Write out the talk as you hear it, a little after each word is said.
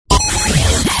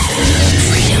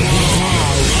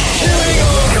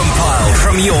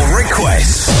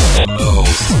requests.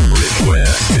 Most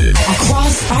requested.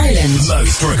 Across Ireland.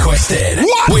 Most requested.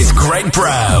 What? With Greg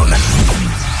Browne.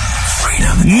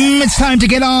 It's time to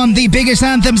get on the biggest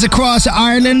anthems across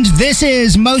Ireland. This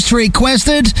is Most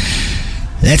Requested.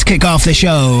 Let's kick off the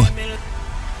show.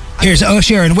 Here's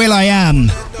Usher and Will I Am.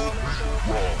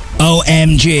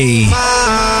 OMG.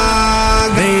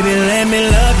 Baby, let me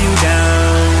love you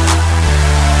down.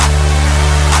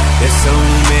 There's so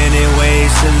many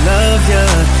ways to love you.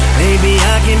 Maybe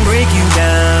I can break you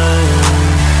down.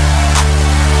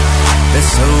 There's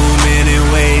so many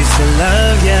ways to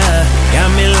love you. Got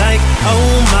me like, oh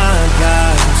my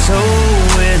God, I'm so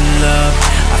in love.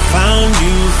 I found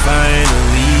you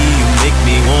finally. You make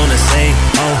me wanna say,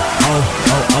 oh, oh,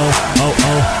 oh, oh, oh,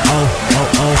 oh, oh,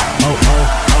 oh, oh, oh, oh,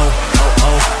 oh,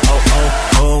 oh, oh, oh,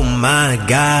 oh my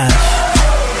gosh.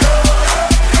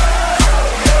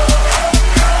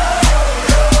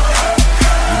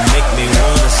 You make me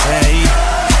wanna say,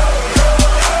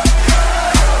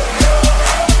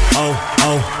 oh,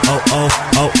 oh, oh, oh,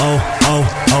 oh, oh, oh,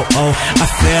 oh, oh. I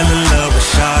fell in love with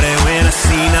Shawty when I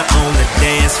seen her on the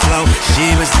dance floor. She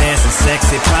was dancing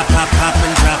sexy, pop, pop,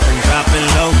 poppin', dropping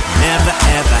low. Never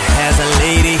ever has a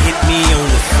lady hit me on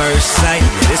the first sight.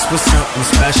 This was something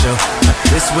special, but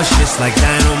this was just like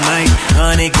dynamite.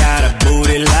 Honey got a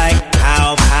booty like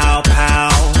pow, pow,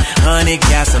 pow. Honey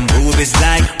got some boobies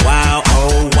like wow,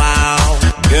 oh wow.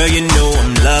 Girl, you know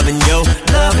I'm loving your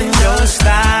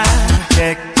style.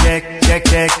 Check, check, check,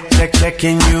 check, check,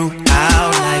 checking you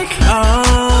out like,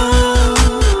 oh,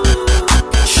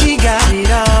 she got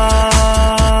it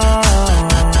all.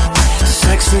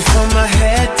 Sexy from my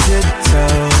head to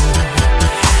toe.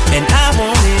 And I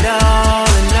want it all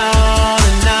and all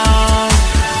and all.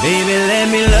 Baby, let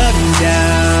me love you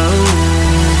down.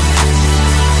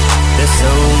 There's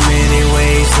so many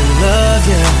ways to love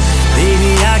you.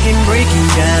 Baby, I can break you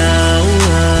down.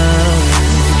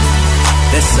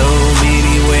 There's so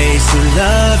many ways to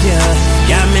love you.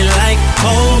 Got me like,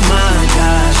 oh my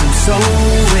gosh, I'm so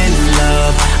in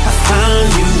love. I found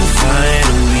you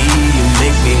finally. You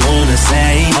make me wanna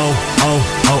say, oh, oh,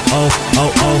 oh, oh,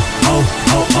 oh, oh, oh,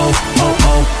 oh, oh, oh,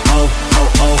 oh, oh, oh,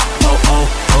 oh, oh, oh,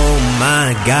 oh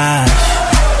my gosh.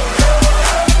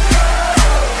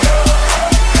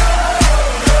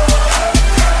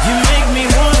 You make me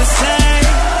wanna say,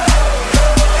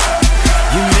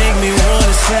 you make me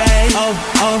wanna say, oh,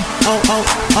 oh, oh, oh,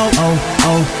 oh, oh,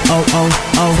 oh, oh, oh,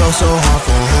 oh. Felt so hard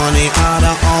for honey, out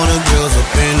of all the girls up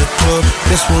in the club.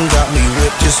 This one got me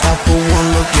whipped just off of one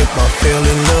look. If I fell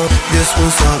in love, this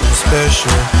one's something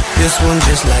special. This one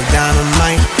just like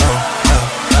dynamite. Oh, oh,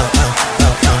 oh, oh,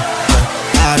 oh, oh,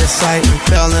 oh. Out of sight and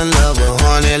fell in love with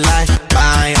honey like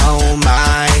my, oh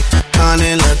my.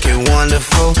 Honey looking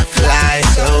wonderful, fly,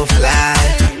 so fly.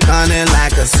 Honey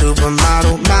like a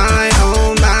supermodel, my,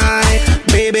 oh my.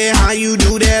 Baby, how you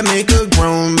do that make a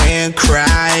grown man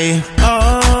cry?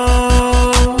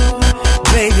 Oh,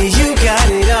 baby, you got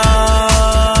it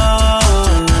all.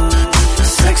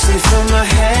 Sexy from my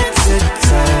head to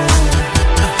toe.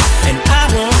 And I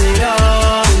want it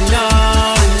all and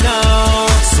all and all.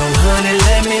 So honey,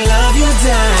 let me love you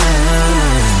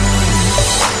down.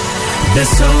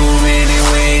 There's so many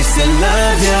ways to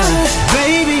love you.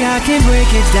 Baby, I can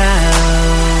break it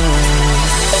down.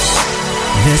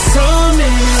 There's so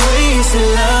many ways to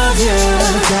love you.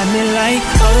 Got me like,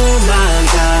 oh my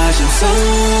gosh, I'm so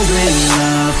in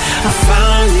love. I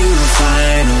found you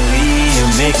finally. You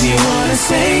make me wanna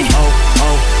say, oh,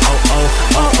 oh, oh, oh,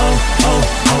 oh, oh, oh,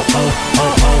 oh, oh,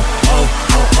 oh, oh, oh,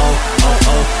 oh, oh, oh,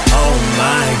 oh, oh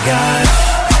my gosh.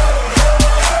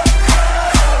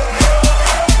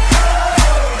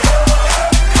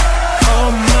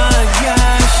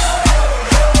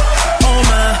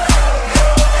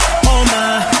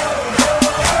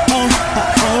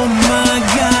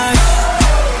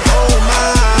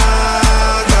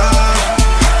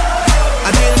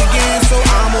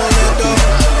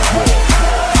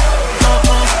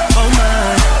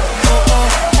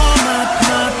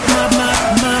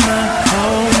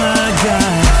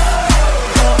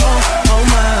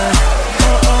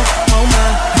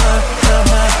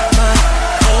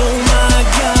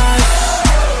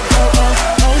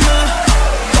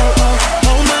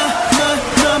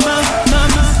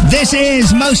 This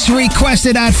is Most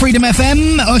Requested at Freedom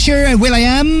FM. Usher and Will I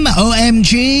Am,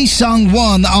 OMG, song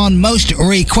 1 on Most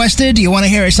Requested. You want to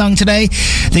hear a song today?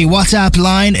 The WhatsApp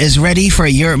line is ready for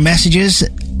your messages.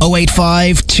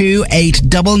 085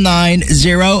 2899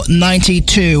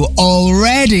 092.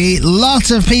 Already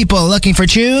lots of people looking for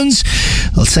tunes.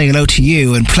 I'll say hello to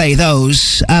you and play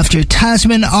those after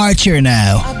Tasman Archer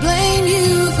now. I blame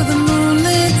you for the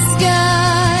moonlit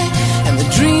sky and the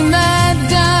dream that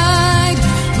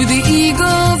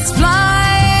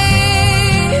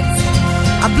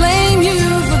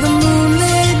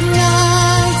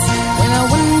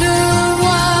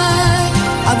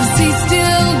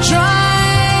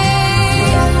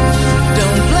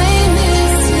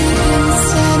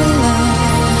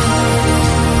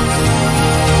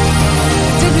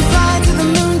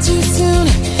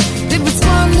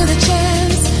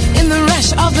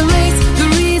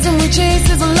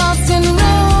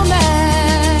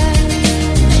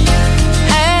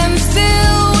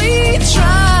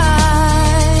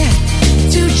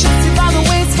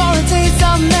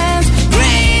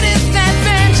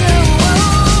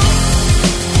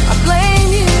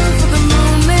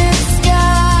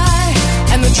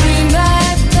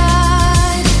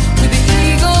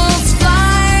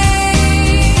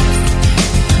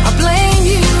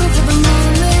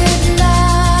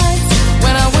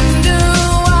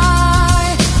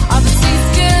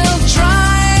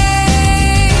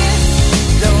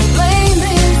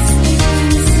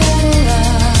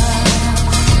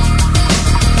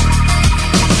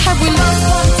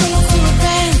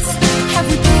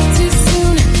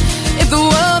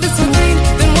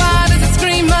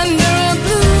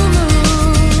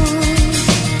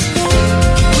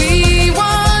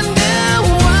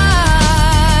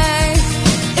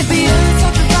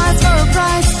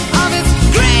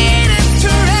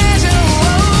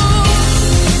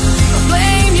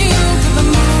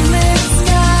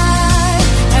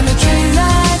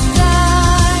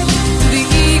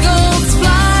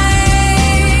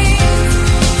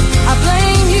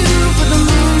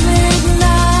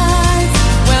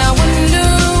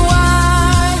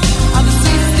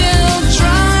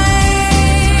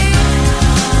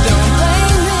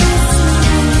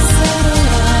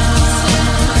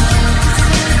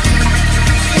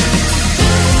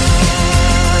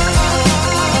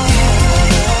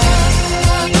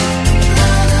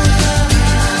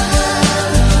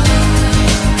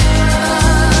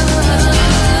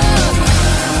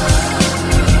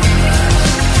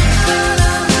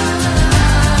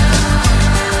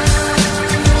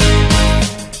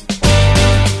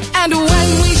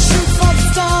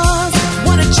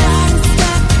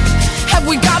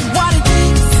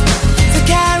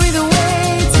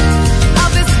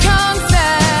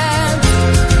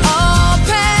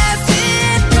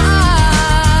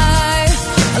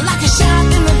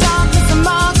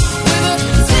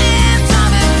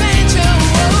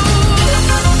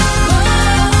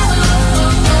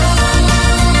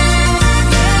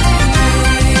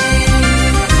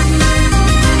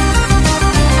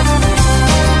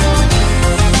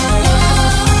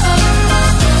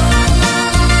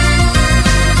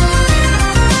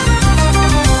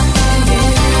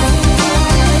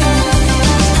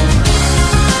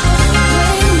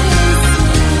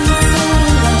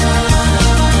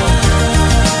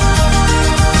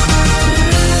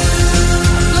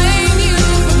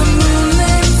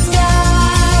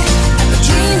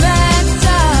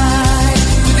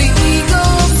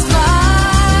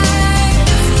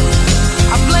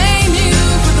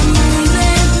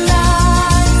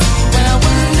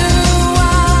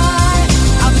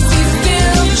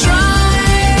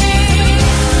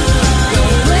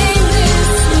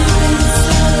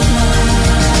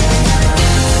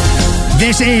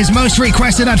This is most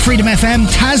requested at Freedom FM.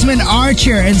 Tasman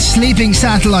Archer and Sleeping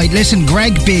Satellite. Listen,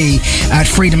 Greg B at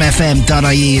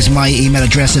freedomfm.ie is my email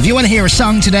address. If you want to hear a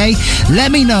song today,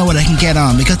 let me know what I can get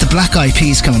on. We got the Black Eyed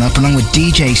Peas coming up along with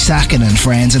DJ Sakin and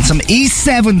friends and some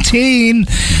E17.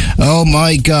 Oh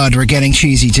my God, we're getting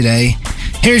cheesy today.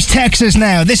 Here's Texas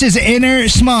now. This is Inner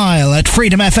Smile at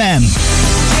Freedom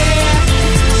FM.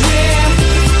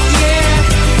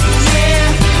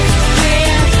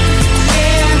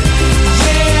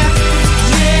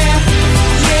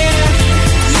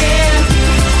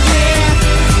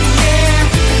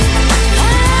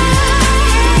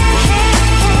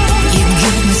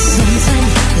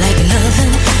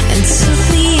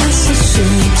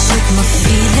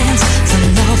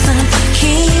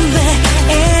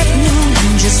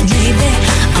 Maybe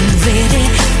I'm ready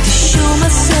to show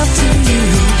myself to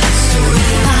you.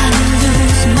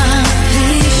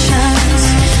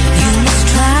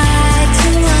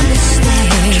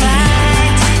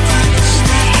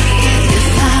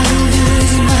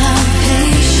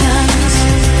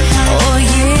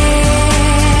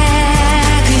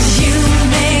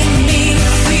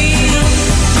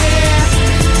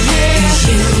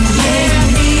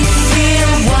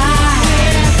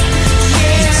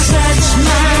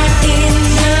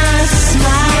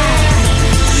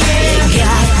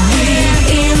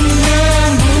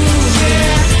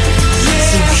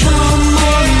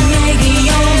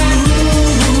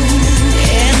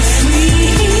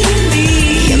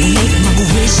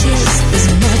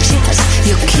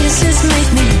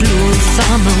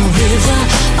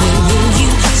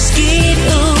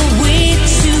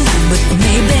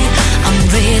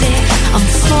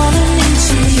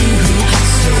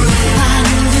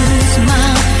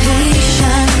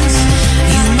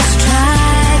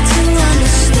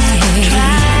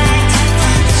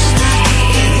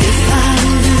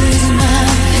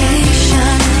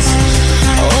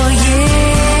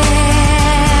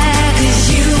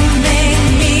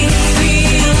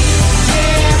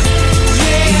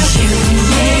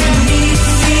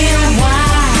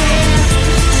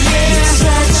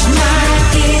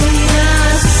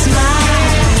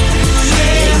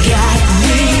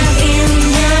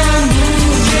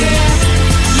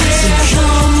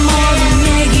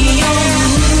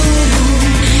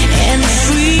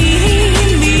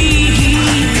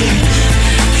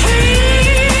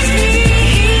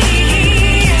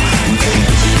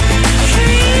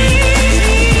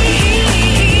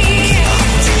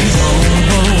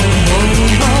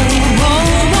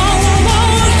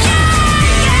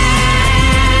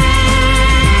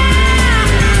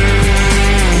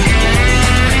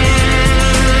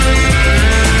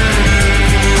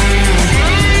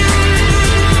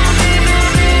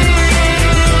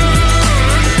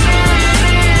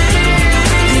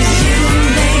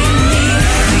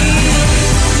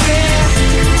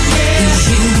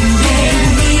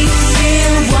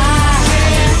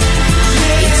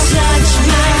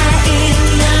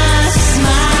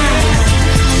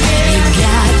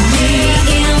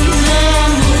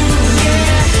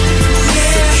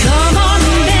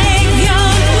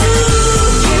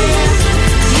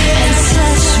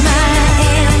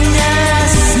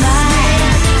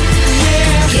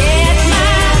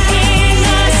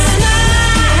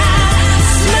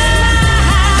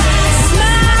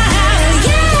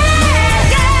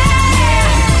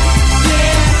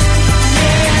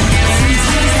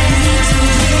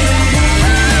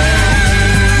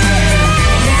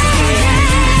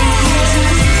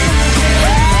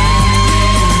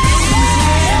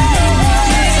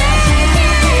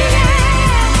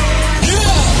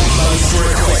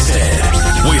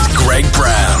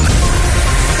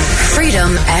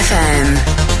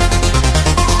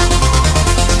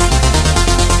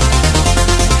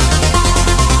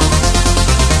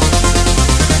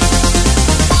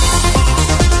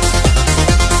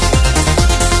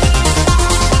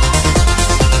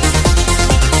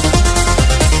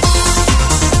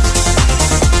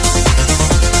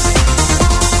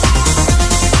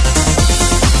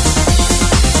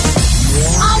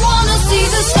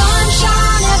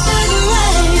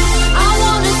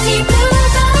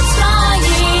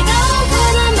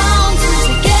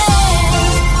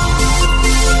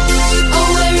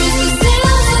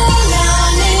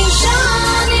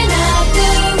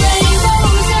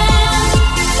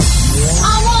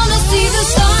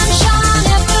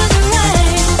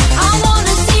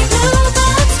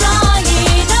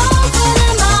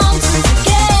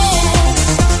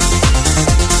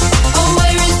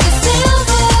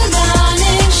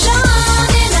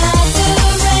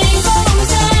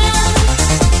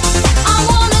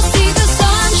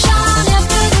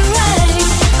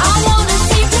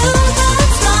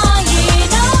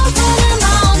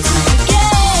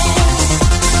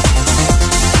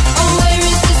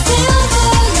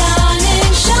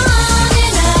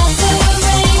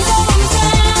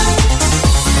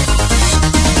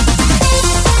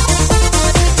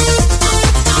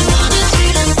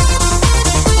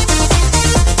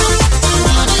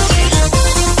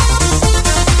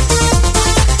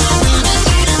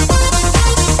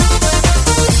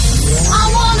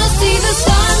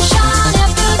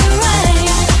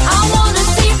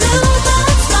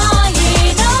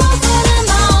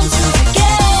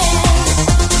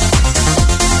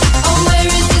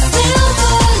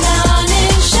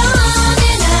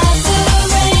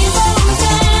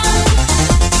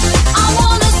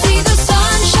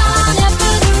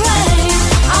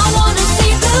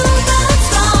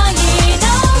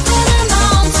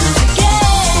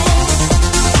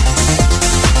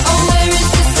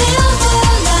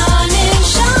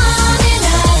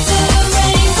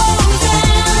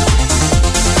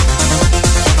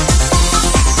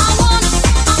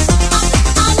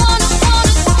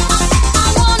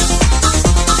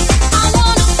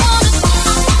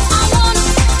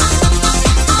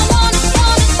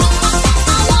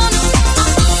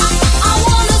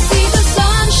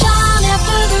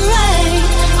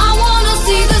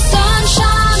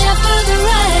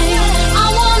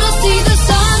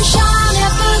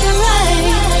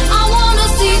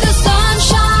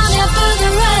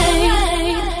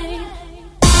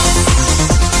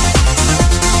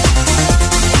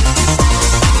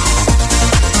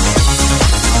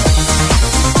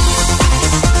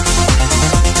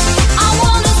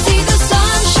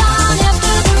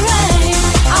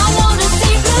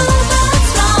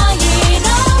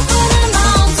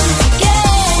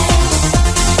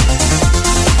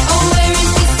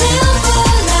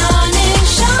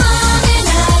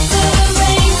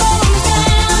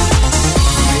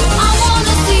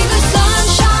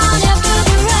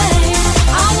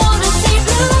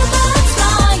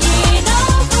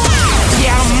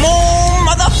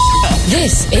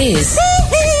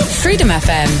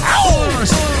 FM. 1,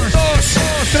 2,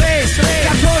 3,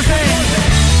 14.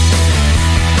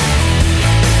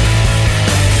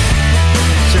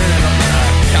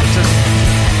 Captain.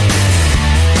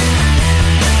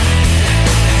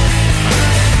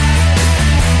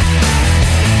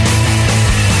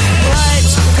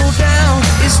 Lights go down,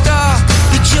 it's dark,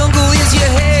 the jungle is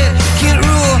your head, can't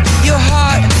rule your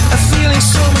heart, a feeling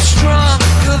so much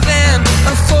stronger than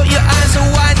I thought. Your eyes are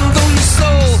wide and though your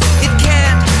soul, it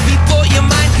can't be bought, your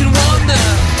mind can wander.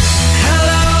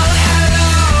 Hello,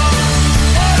 hello,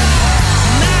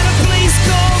 not a place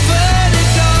called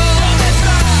vertigo.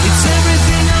 It's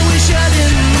everything I wish I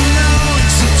didn't know.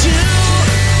 Except you,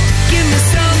 give me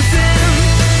something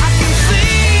I can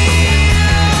feel.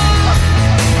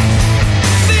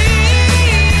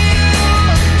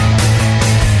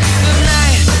 The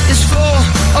night is full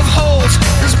of holes.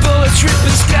 There's bullets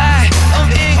ripping sky of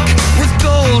ink with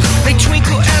gold. They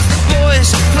twinkle as the boys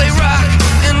play rock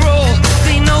and roll.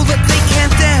 They know that they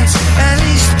can't dance. At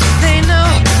least they know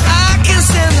I can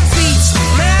stand the beats.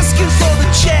 I'm asking for the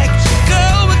check.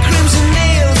 Girl with crimson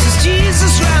nails is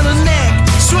Jesus round her neck.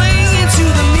 Swing into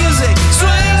the music.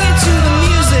 Swing into the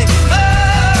music. Oh,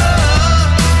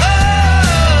 oh,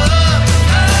 oh,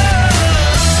 oh.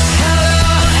 Hello,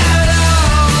 hello.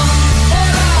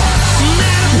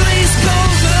 Not a place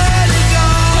called vertigo.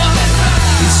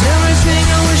 It's everything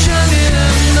I wish I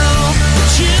didn't know.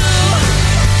 But you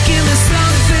give me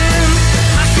something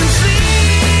I can feel.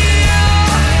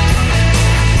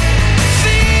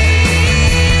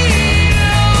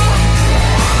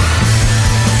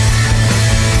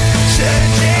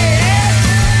 Search it.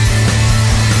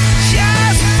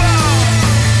 Just for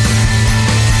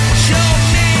show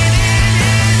me.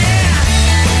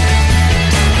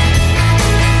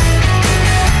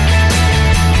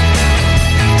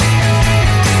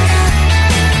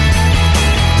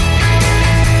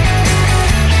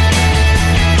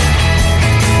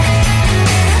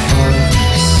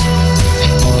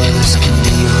 All of this can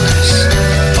be yours.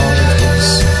 All of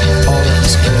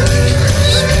this can be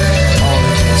yours.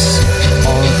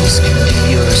 All of this can be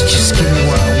yours. Just give me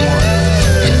what I want,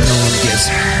 and no one gets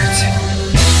hurt.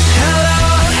 Hello,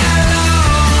 hello.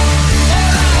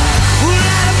 We're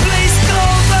at a place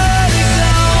called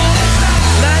vertigo.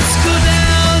 Lights go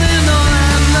down and all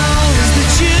I know is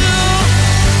that you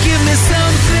give me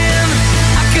something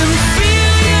I can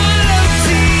feel. Your love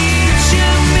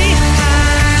teaching me how.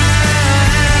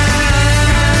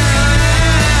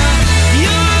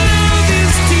 Your love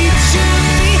is teaching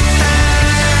me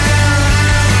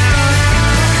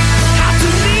how to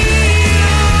kneel.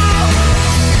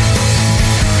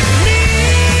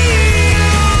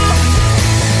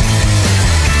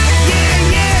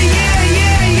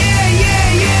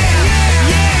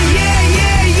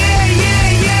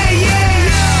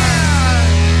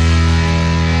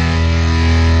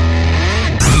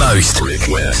 Most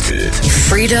requested.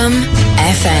 Freedom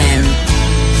FM.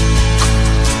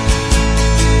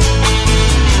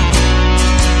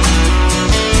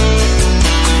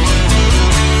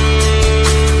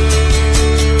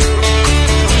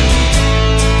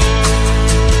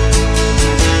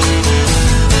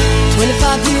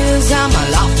 Years and my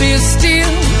life is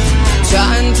still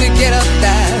trying to get up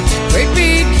that great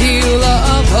big hill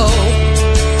of hope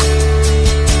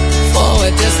for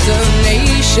a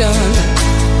destination.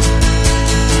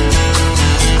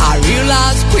 I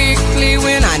realized quickly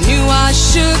when I knew I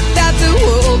should that the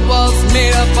world was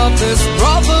made up of this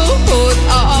brotherhood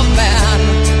of man,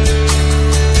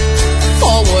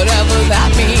 for whatever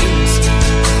that means.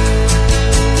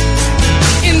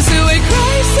 Into a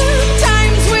crisis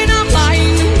times when I'm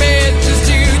lying in bed just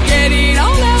to get it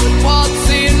all out what's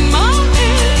in my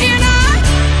head. And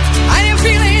I am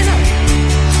feeling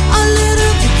a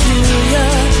little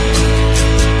peculiar.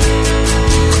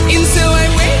 And so I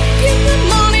wake in the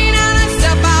morning and I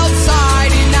step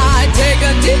outside and I take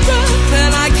a deep breath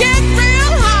and I get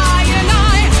real high and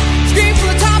I scream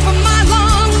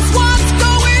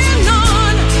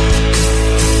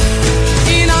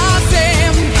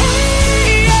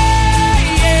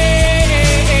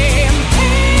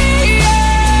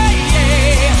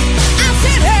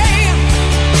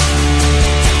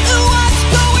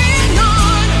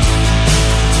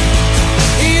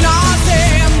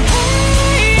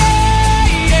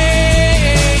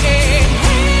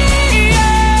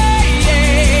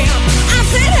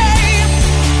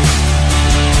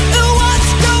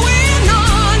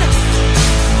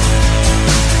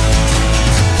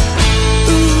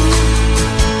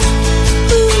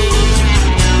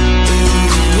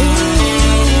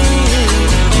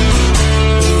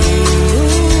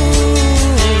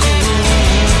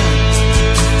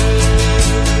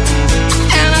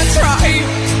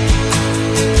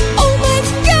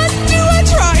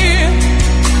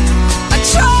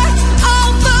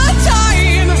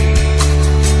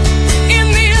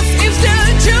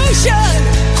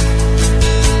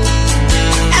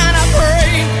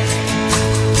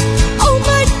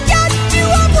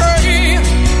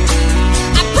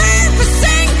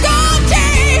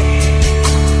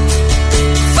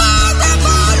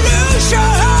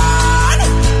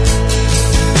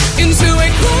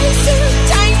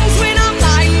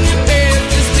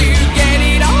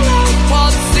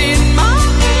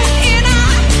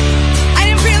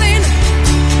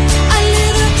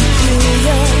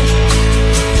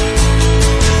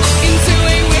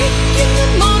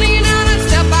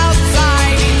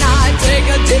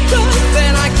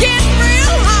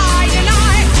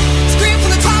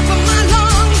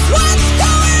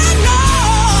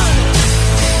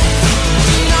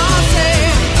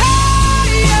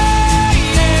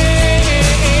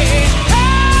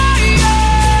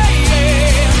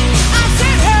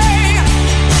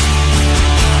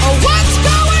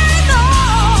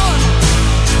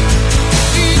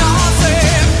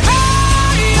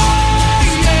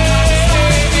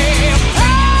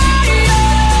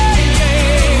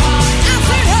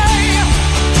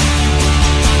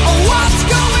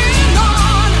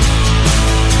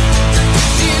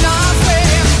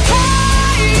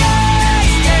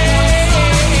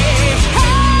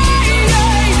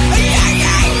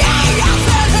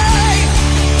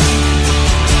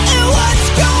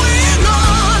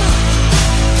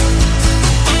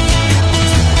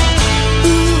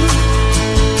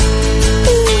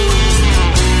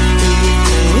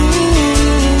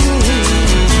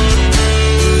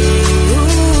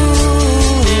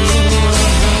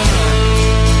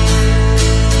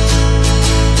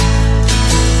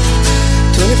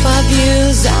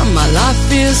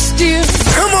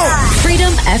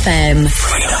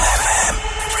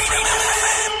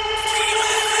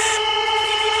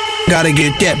Gotta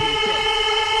get that.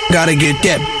 Gotta get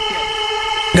that.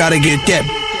 Gotta get that.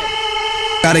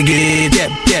 Gotta get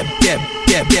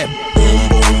that. Boom,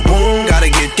 boom, boom. Gotta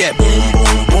get that. Boom,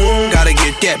 boom, boom. Gotta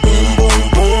get that. Boom,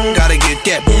 boom, boom. Gotta get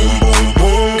that. Boom, boom,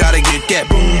 boom. Gotta get that.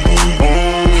 Boom, boom,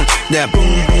 boom. That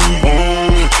boom, boom,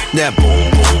 boom. That boom,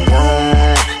 boom, boom.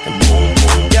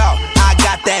 Yo, I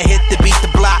got that hit to beat the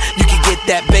block. You can get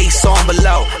that bass on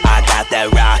below. I got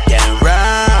that rock and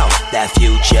roll, that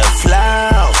future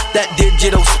flow, that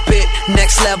digital spit,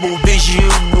 next level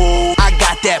visual. I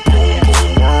got that boom,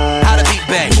 boom, boom. How to beat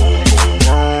bang.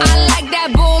 I like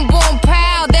that boom, boom,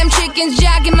 pow. Them chickens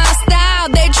jogging my style.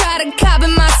 They try to copy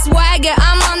my swagger.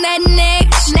 I'm on that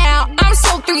next now. I'm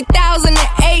sold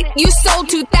 3008. You sold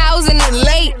 2000 and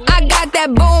late. I got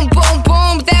that boom, boom,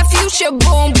 boom. That future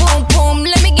boom, boom, boom.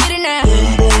 Let me get it now.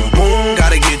 Boom, boom, boom.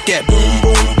 Gotta get that. Boom,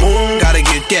 boom, boom. Gotta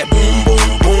get that. Boom,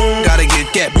 boom, boom. Gotta get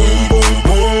that. Boom, boom,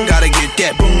 boom. Gotta get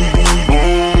that. Boom, boom,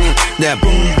 boom. That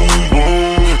boom, boom,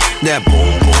 boom. That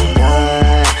boom, boom,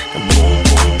 boom.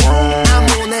 I'm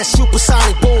on that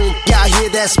supersonic boom. Y'all hear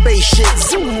that spaceship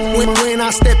zoom. When I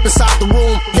step inside the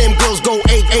room, them girls go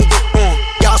 8-8.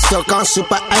 Y'all stuck on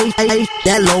super 8-8.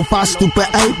 That lo-fi stupid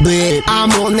 8-bit.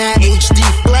 I'm on that HD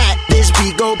flat. This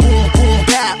beat go boom, boom,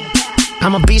 bap.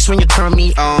 I'm a beast when you turn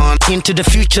me on. Into the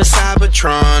future,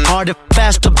 Cybertron. Harder,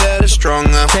 faster, better,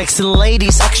 stronger. Sexy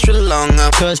ladies, extra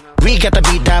longer. Cause we got to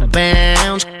beat that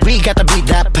bounce. We got to beat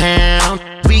that pound.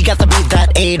 We got to beat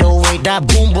that 808. That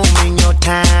boom, boom in your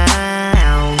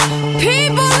town.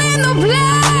 People in the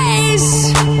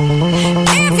place.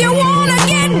 If you wanna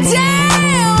get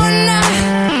down,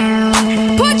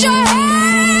 put your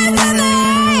hands in the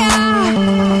air.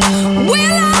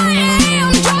 Will I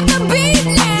am, drop the beat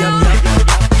now.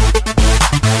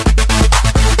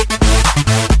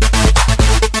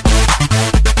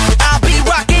 I'll be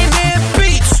rocking them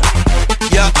beats.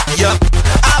 Yup, yup.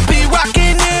 I'll be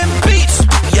rocking them beats.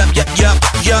 Yup, yup, yup,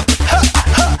 yup. Huh,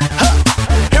 huh, huh.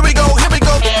 Here we go, here we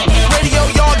go. Radio,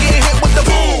 y'all get hit with the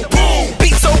boom, boom.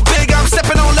 Beat so big, I'm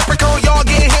stepping on leprechaun. Y'all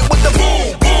get hit with the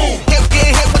boom, boom.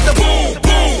 Get hit with the boom,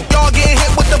 boom. Y'all get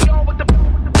hit with the.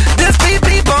 This beat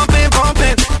be bumping,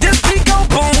 bumping. This beat go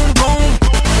boom, boom.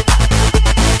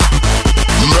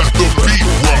 Let the beat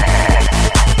rock.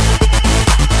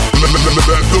 Let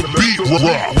the beat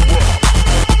rock.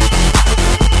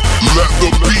 Let the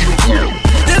beat rock.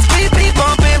 This beat be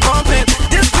bumping, bumping.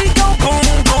 This beat go boom,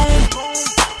 boom.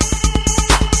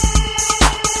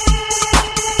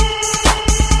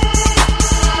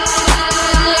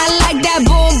 I like that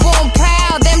boom, boom,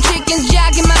 pow. Them chickens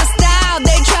jogging my style.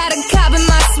 They try to copy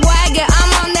my swagger.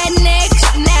 I'm on that next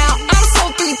now. I'm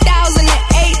sold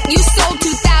 3008. You sold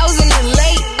 2000 and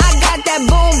late. I got that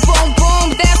boom, boom, boom.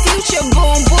 That future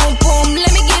boom, boom, boom.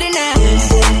 Let me get it now.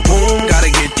 Boom, boom,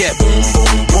 gotta get that. Boom,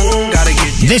 boom, boom, gotta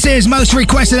get that. This is most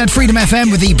requested at Freedom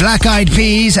FM with the Black Eyed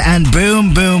Peas and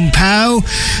Boom Boom Pow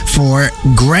for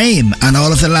Graham and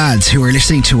all of the lads who are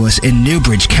listening to us in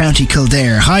Newbridge, County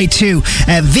Kildare. Hi to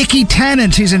Vicky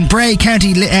Tennant, who's in Bray,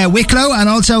 County Wicklow, and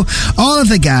also all of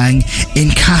the gang in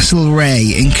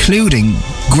Castlereagh, including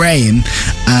Graham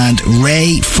and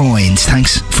Ray Foynes.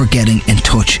 Thanks for getting in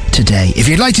touch today. If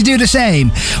you'd like to do the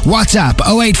same, WhatsApp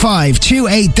 085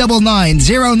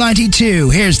 2899 092.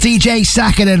 Here's DJ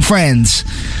Sackett and Friends.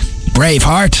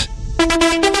 Braveheart.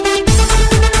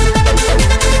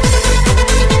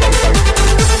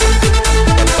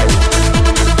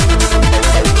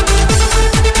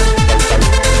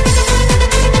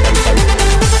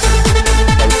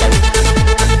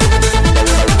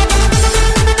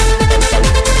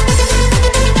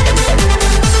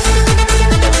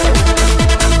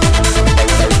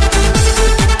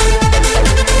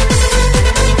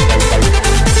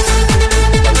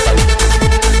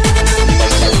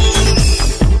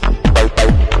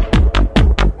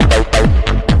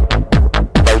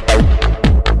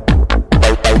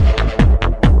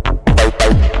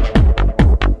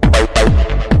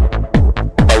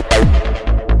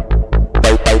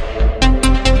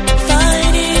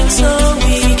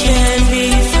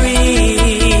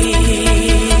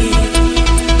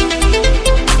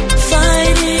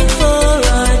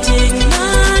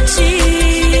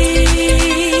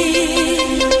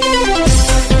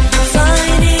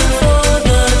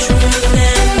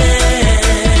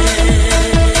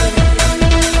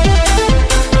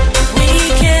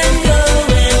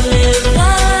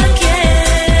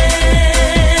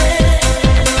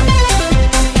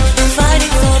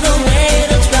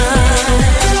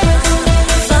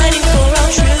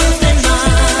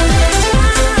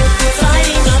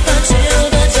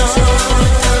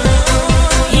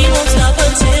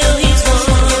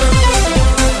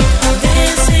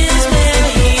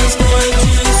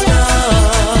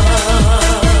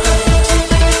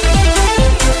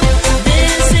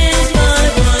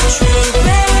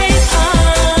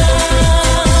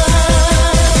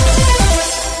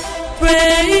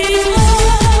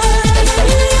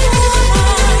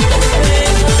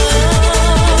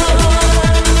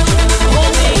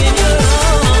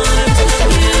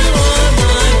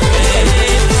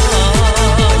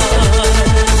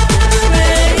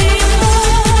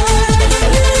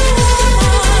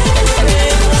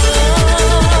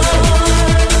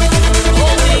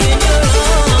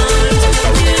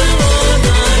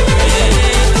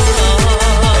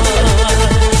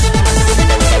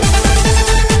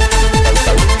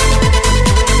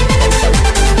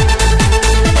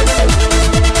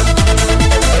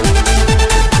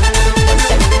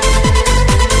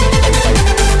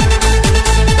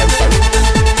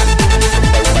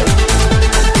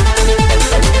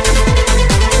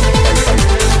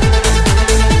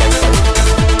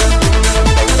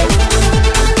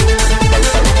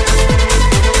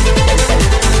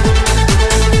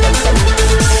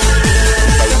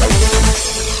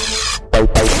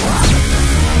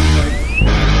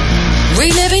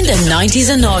 Reliving the 90s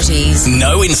and noughties.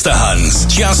 No Insta-huns,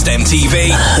 just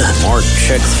MTV. More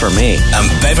chicks for me.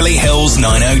 And Beverly Hills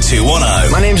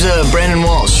 90210. My name's Brandon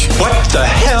Walsh. What the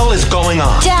hell is going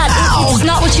on? Dad, it's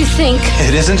not what you think.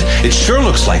 It isn't? It sure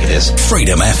looks like it is.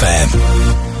 Freedom FM.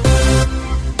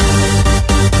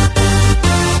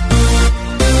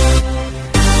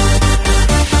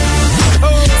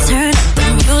 Turn up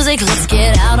the music, let's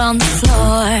get out on the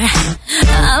floor.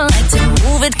 I like to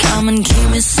move it, come and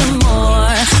give me some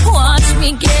more. Watch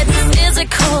me get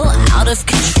physical, out of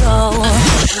control.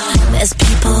 There's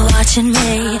people watching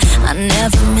me, I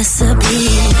never miss a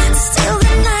beat. Still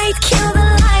the night, kill the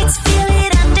lights, feel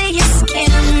it under your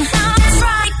skin.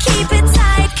 Try, keep it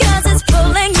tight, cause it's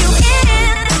pulling you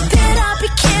in. Wrap it up,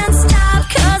 you can't stop,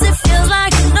 cause it feels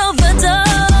like an overdose.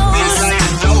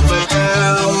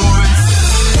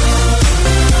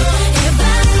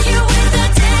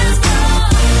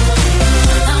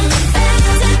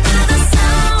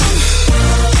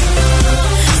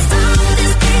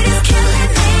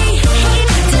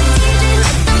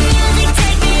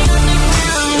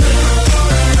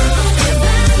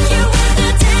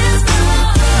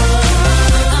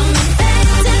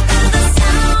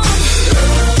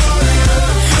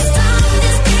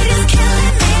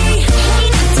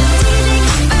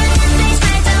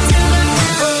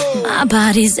 My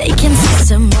body's aching,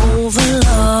 system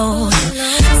overload.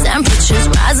 Temperatures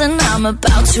rising, I'm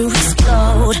about to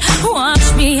explode.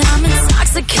 Watch me, I'm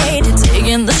intoxicated,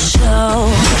 digging the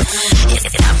show. It's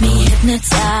got me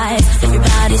hypnotized,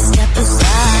 everybody step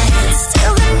aside.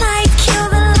 Still the night, kill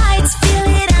the lights, feel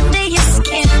it under your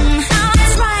skin.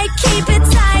 Try, keep it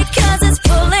tight, cause it's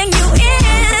pulling you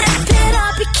in. Wrap it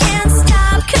up, you can't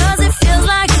stop, cause it feels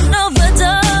like an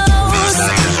overdose. Feels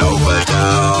like an overdose.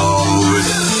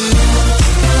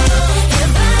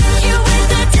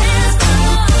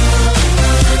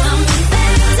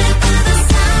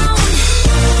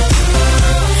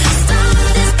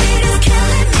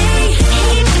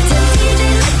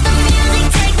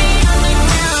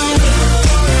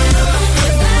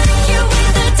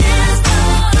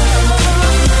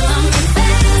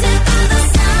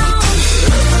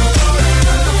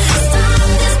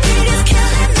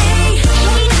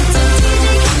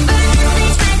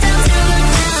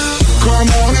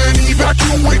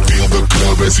 Evacuate, feel the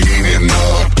club is heating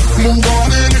up. Move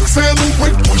on and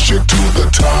accelerate, push it to the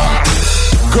top.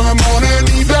 Come on and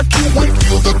evacuate,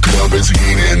 feel the club is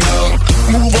heating up.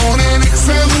 Move on and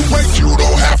accelerate, you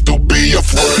don't have to be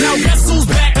afraid. Now guess who's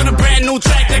back on a brand new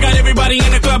track? They got everybody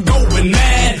in the club going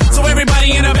mad. So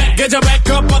everybody in the back, get your back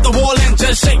up off the wall and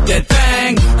just shake that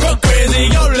thing. Go crazy,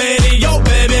 yo lady, yo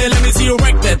baby, let me see you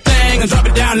wreck that thing and drop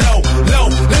it down low, low.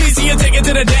 Let me see you take it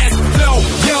to the dance floor,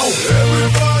 yo.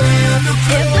 Everybody in the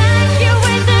club.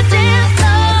 Evacuate the dance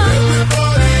floor.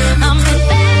 I'm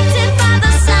infected by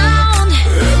the sound.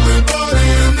 Everybody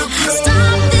in the club.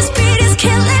 Stop, this beat is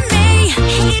killing me.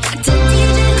 Heat to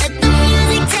DJ, let the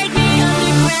music take me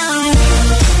underground.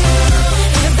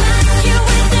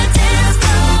 Evacuate the dance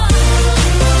floor.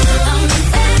 I'm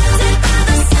infected by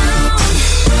the sound.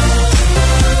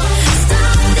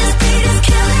 Stop, this beat is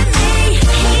killing me.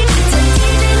 Heat to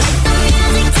DJ, let the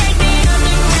music take me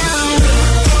underground.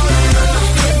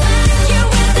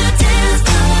 Evacuate the dance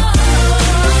floor.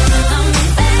 I'm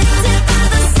infected by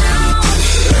the sound.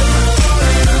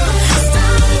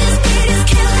 Stop, this beat is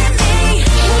killing me.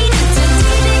 Heat to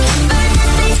DJ, burn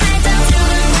things right down to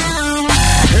the ground.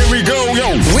 Here we go, yo.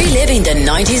 Reliving the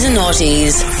 90s and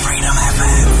noughties. Freedom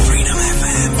FM, Freedom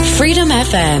FM. Freedom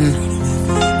FM.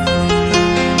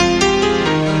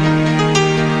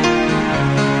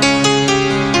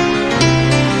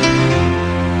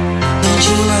 Don't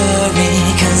you worry,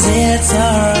 cause it's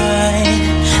alright.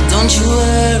 Don't you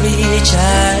worry,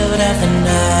 child, after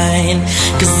 9.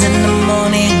 Cause in the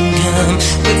morning come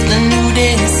with the new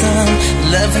day sun.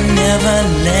 Love and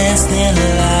everlasting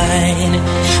light.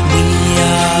 We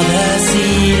are the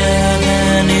seed of the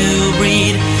new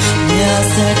breed. We'll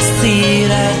succeed,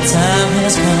 our time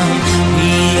has come.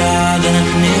 We are the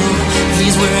new,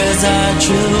 these words are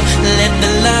true. Let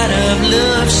the light of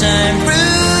love shine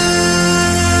through.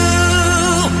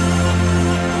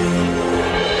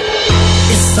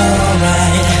 It's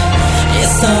alright,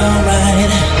 it's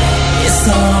alright, it's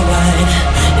alright,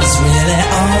 it's really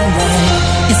alright,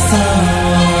 it's alright,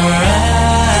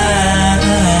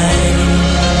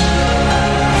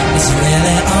 it's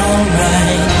really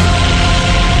alright.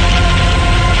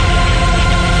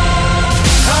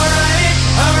 Alright,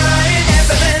 alright,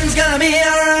 everything's gonna be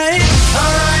alright.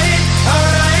 Alright,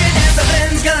 alright,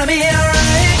 everything's gonna be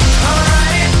alright.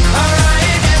 Alright,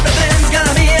 alright, everything's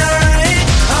gonna be alright.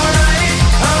 Alright,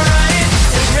 alright,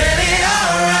 it's really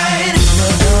alright.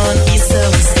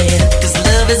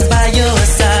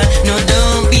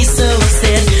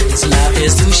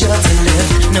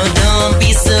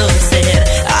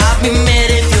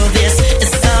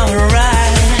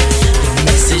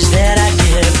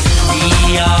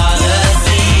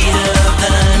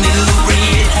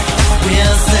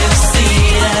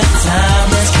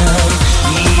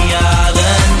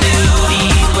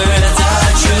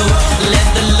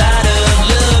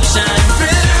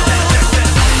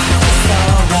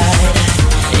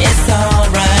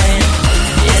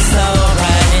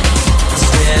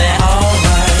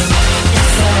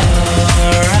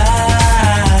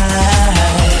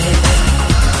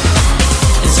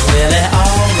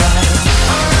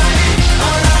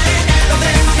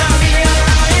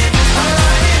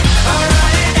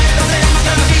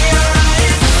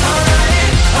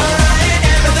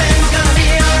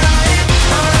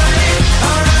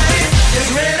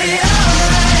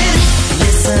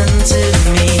 to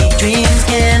me. Dreams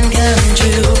can come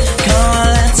true. Call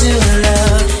out to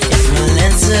love. It will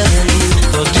answer you.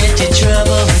 Forget your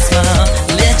trouble and smile.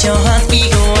 Let your heart be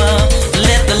go on.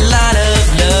 Let the light of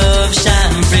love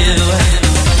shine through.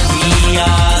 We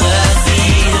are the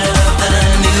seed of the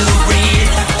new breed.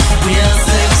 We'll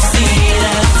succeed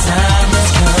as time has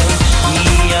come. We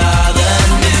are the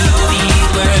new. These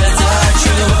words are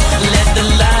true. Let the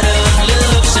light of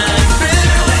love shine through.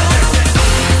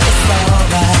 It's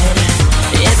alright.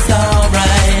 It's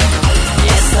alright.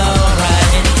 It's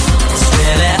alright. It's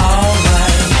really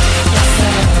alright. It's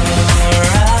alright.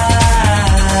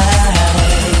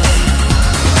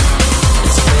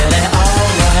 It's really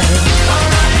alright.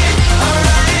 Alright,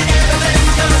 alright.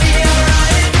 Everything's gonna be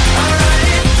alright.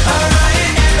 Alright,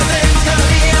 alright. Everything's gonna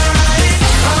be alright.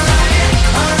 Alright,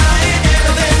 alright.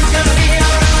 Everything's gonna be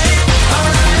alright.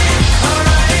 Alright,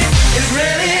 alright. It's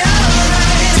really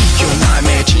alright. Your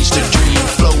nightmare changed to dream.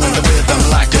 Flow in the rhythm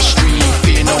like a stream.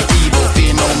 Fear no evil,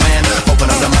 fear no man. Open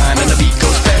up the mind and the beat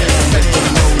goes bang. Let them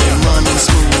rolling, running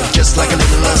smooth. Just like a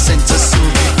little love sent to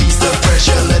soothe. Ease the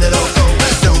pressure, let it all go.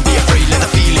 Don't be afraid, let the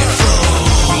feeling flow.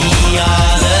 We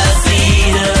are the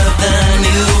seed of the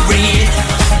new breed.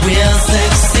 We'll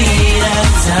succeed as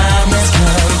time has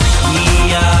come. We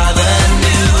are the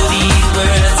new. These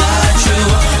words are true.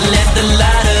 Let the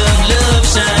light of love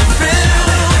shine through.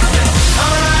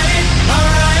 Alright,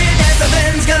 alright.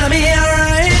 Everything's gonna be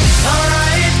alright.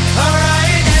 Alright,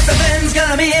 alright. Everything's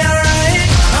gonna be alright.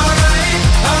 Alright,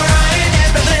 alright.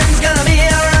 Everything's gonna be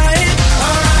alright.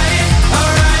 Alright,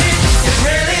 alright. It's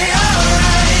really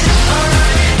alright.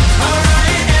 Alright,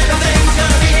 alright. Everything's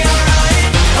gonna be alright.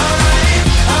 Alright,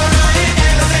 alright.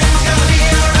 Everything's gonna be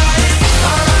alright.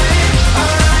 Alright,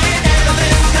 alright.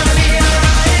 Everything's gonna be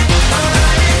alright.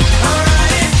 Alright,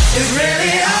 alright. It's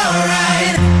really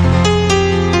alright.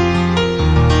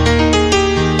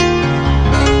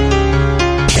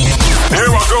 Here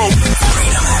I go.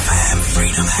 Freedom FM,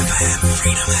 Freedom FM,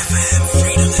 Freedom FM,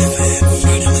 Freedom FM,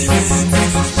 Freedom FM.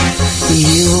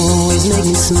 You always make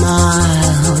me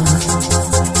smile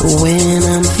when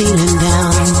I'm feeling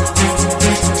down.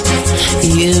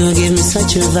 You give me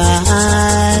such a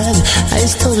vibe.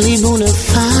 It's totally bona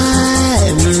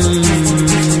fide.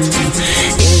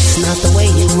 It's not the way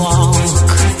you walk,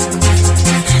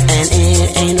 and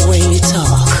it ain't the way you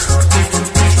talk.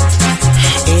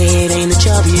 It ain't the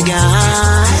job you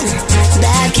got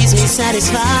that keeps me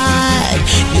satisfied.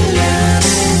 You love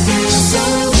me so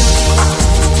good,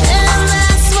 and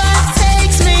that's what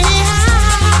takes me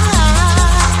high.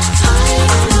 Higher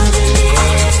than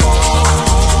before.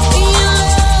 Your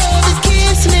love, it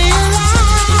keeps me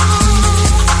alive.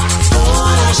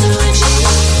 Lord, I should let you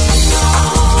know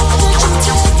that you're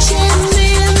touching me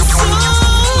so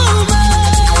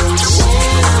much.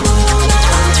 When I'm all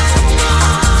alone,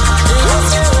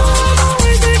 it's you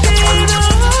always thinking of.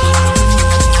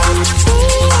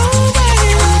 Ooh,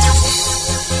 baby.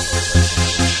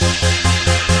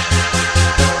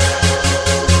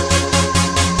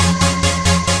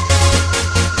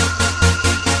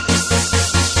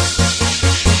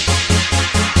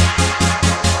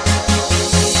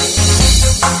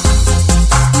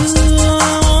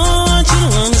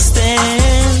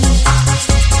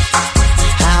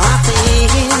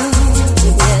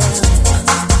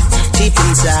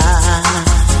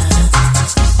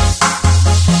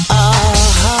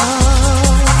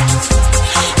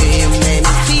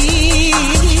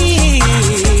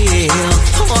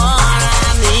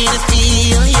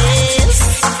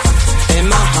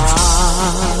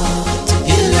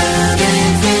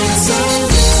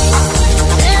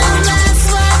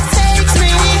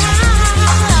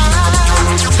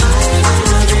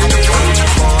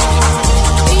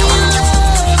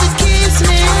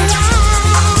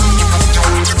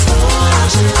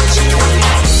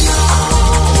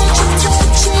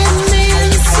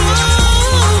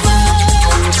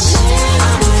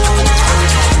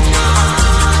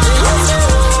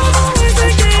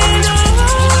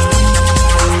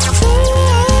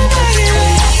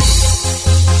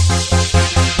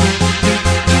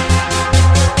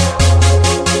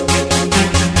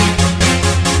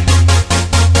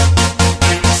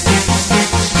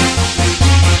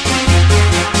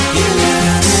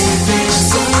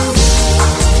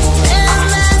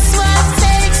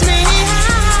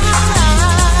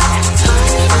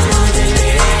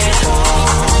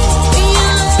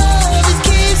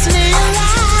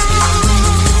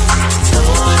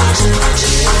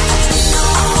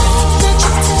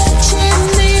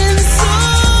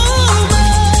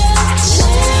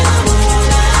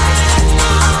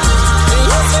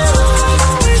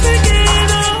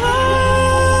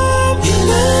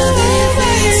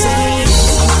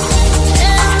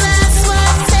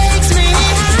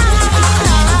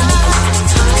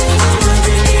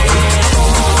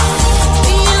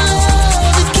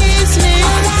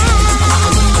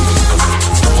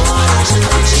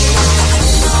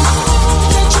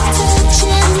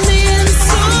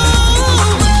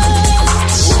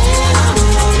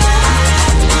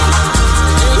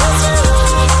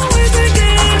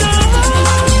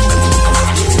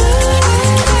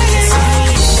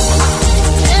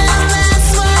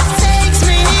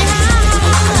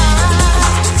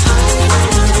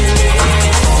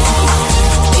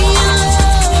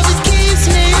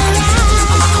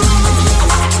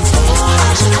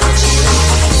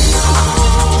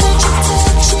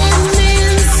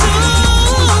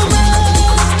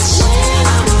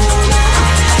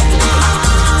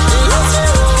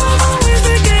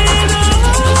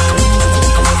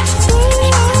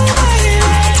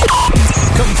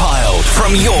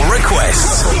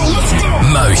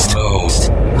 Most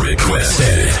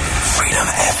requested. Freedom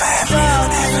FM.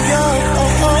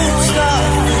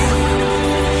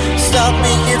 Stop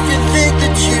me if you think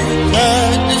that you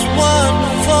heard this one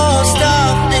before.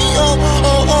 Stop me,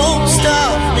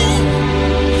 stop me.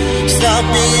 Stop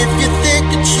me if you think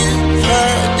that you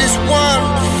heard this one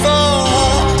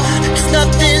before. 'Cause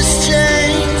nothing's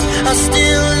changed, I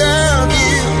still love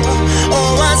you.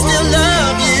 Oh, I still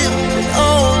love you.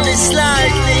 Only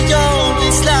slightly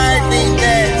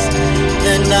less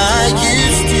than I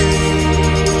used to,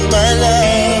 my love.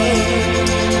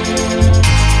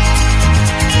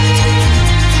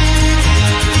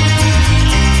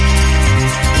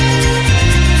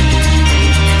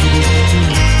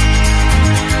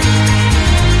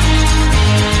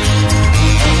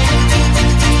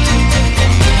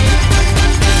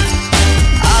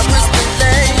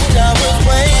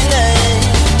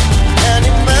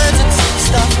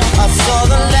 I saw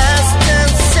the last 10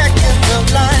 seconds of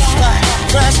life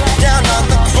crash down on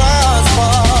the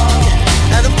crossbar,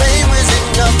 and the pain was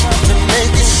enough to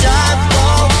make a shot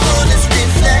ball bullets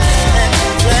reflect and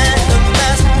plan the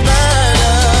mass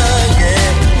murder.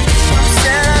 Yeah, who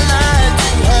said I lied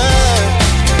to her?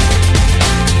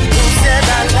 Who said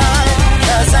I lied?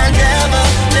 'Cause I never.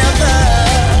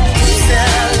 Who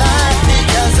said I lied?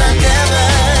 Because I never.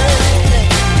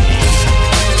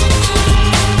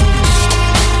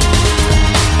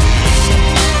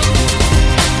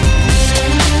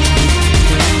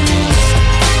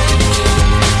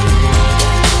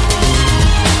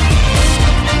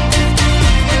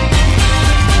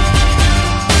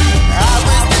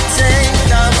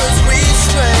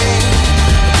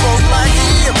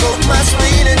 My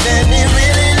spleen and then it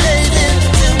really laid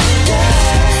into me.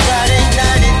 Friday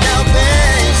night in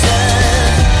Albania.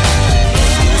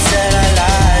 Who said I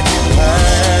lied to her?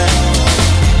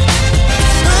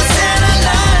 Who said I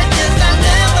lied? 'Cause I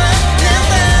never.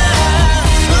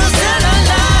 Who said I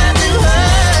lied to her?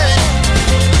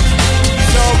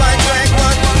 So I drank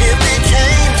what it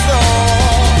became for.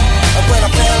 When I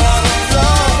fell on the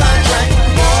floor, I drank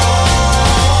more.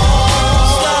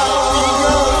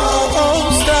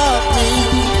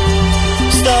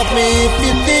 Stop me if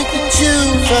you think that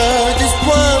you've heard this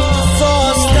one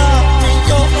before. Stop me,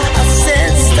 I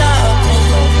said stop me.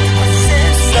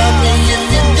 Stop me if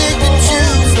you think that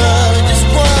you've heard this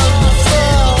one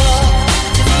before.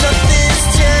 If nothing's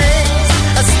changed,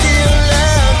 I still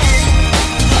love you.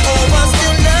 Oh, I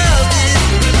still love you.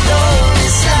 Only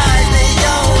slightly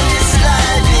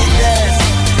less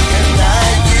than I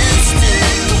used to,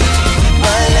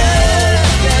 my love.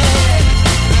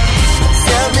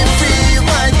 Set me free,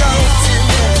 why don't you?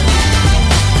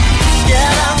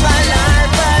 Get out my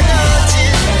life, why don't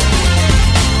you?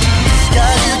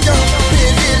 'Cause you don't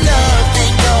really love me,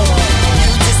 no.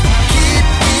 You just keep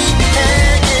me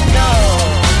hanging on.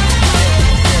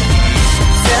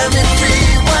 Set me free,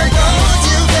 why don't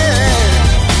you, babe?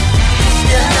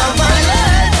 Get out my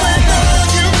life, why don't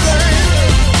you,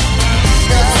 babe?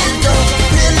 'Cause you don't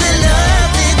really love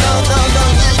me, no.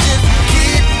 You just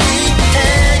keep me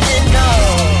hanging on.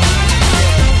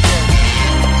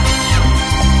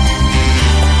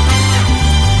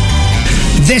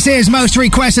 This is Most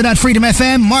Requested at Freedom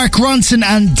FM. Mark Ronson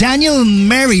and Daniel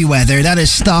Merriweather. That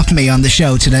is Stop Me on the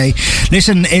show today.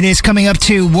 Listen, it is coming up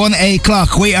to 1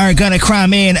 o'clock. We are going to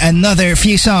cram in another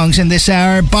few songs in this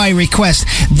hour by request.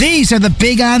 These are the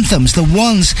big anthems, the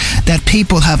ones that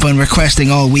people have been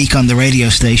requesting all week on the radio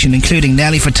station, including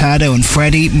Nelly Furtado and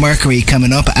Freddie Mercury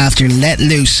coming up after Let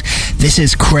Loose. This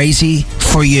is Crazy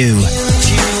for You.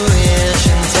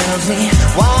 Intuition tells me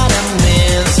what I'm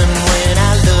missing when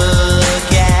I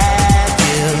look at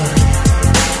you.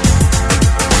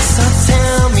 So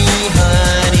tell me,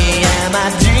 honey, am I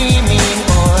dreaming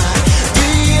or do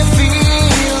you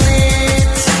feel it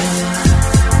too?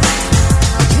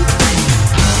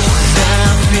 I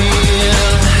feel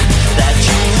that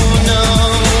you know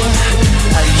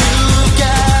you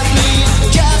got me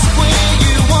just where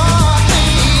you want me.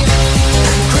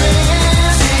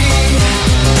 Crazy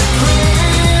for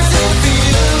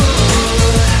you.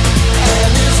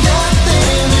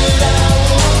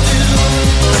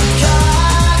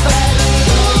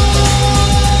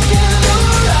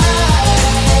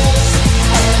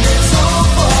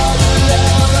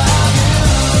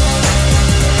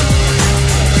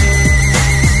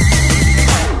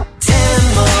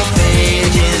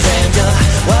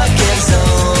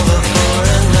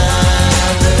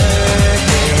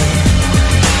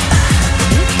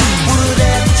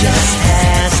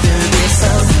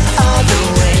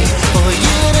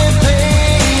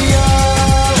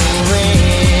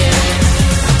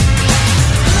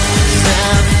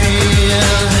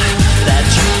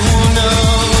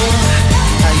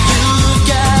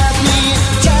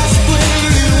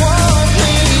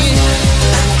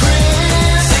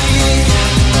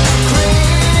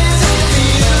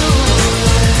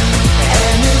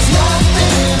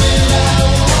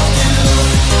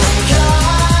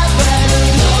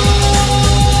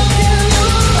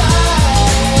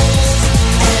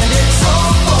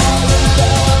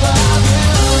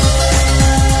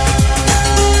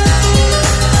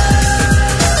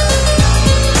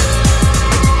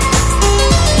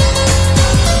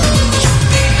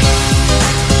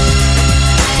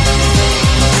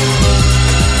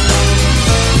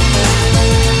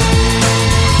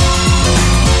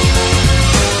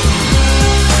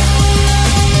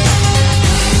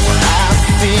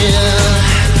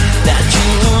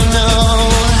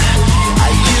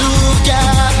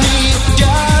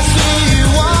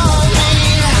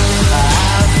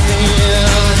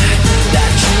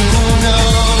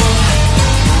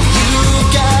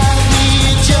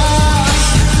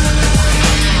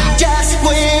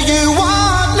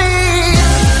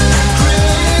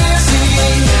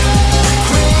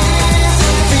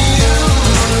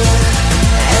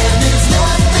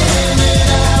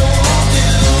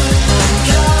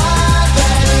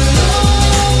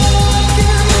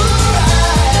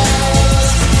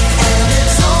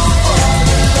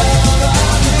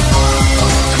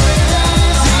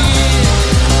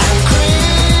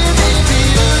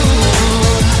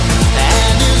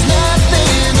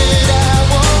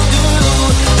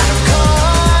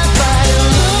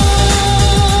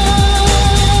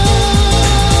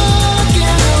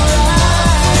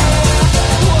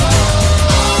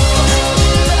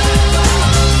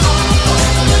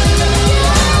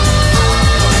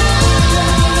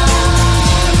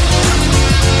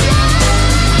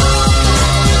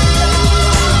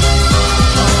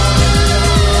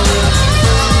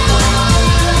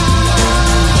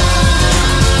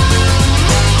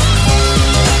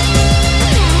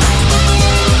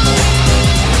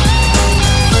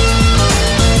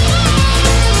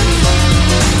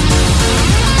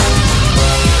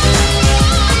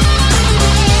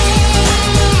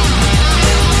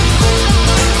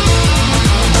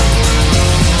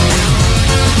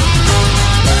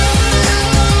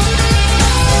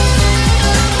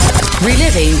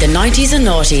 Reliving the 90s and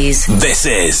noughties. This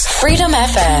is Freedom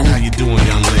FM. How you doing,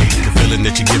 young lady? The feeling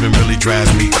that you're giving really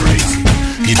drives me crazy.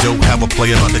 You don't have a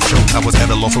player on the choke. I was at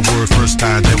a loss for words first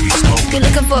time that we spoke. You're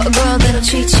looking for a girl that'll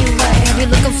treat you right. You're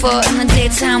looking for in the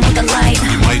daytime with a light.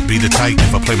 You might be the type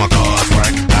if I play my cards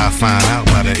right. I'll find out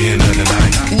by the end of the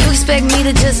night. You expect me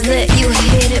to just let you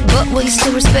hit it, but will you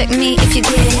still respect me if you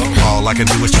get it? All I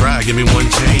can do is try, give me one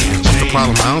chance. What's the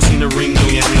problem? I don't see the ring on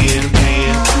your hand.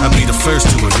 I'll be the first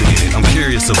to admit it. I'm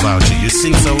curious about you. You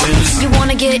seem so innocent. You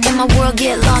wanna get in my world,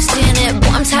 get lost in it. Boy,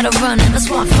 I'm tired of running. Let's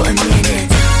walk for a minute.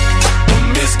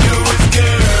 Promiscuous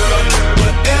girl,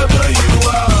 whatever you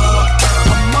are,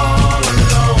 I'm all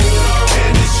alone,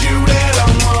 and it's you that I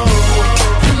want.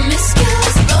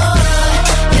 Promiscuous boy,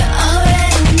 you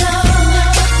already know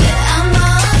that I'm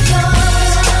all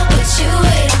yours. What you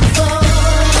waiting for?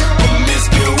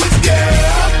 Promiscuous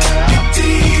girl, you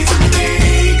teasing me.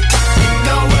 You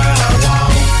know what I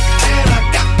want, and I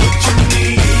got what you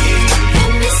need.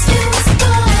 Promiscuous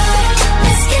boy,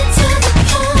 let's get to the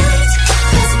point,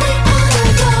 'cause we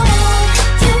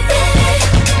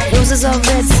roses are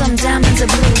red, some diamonds are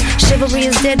blue. Chivalry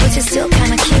is dead, but you're still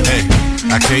kinda cute. Hey,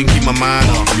 I can't keep my mind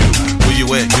off you. Where you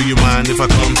at? Do you mind if I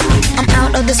come through? I'm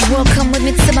out of this world, come with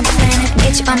me to my planet.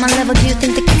 Get you on my level, do you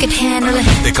think that you could handle it?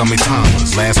 They call me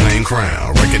Thomas, last name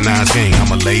Crown. Recognize game,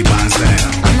 I'ma lay mine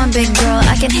down. I'm a big girl,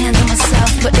 I can handle myself.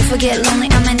 But if I get lonely,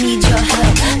 I'ma need your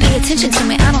help. Pay attention to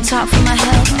me, I don't talk for my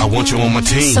health. I want you on my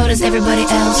team. So does everybody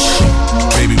else.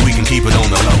 Maybe we can keep it on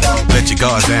the low. Let your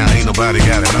guard down, ain't nobody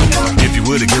gotta know. If you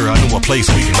were the girl, I know a place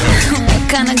we can go. What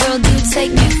kind of girl do you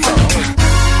take me for?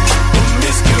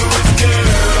 Promiscuous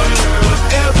girl,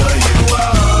 whatever you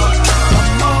are,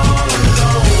 I'm all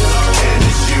alone, and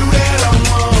it's you that I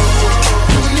want.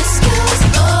 Promiscuous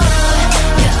boy,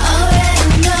 you already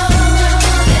know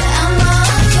that I'm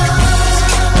all yours.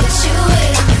 What you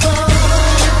waiting for?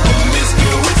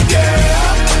 Promiscuous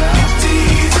girl, you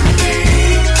teasing me.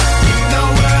 You know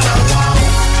what I want,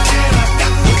 and I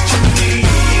got what you need.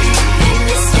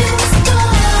 Promiscuous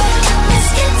boy, let's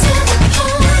get to the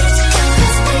point,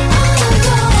 'cause we all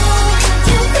alone.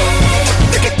 You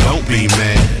ready? Don't be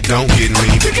mad, don't get me.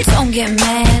 Don't get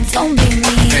mad, don't be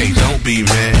mean. Hey, don't be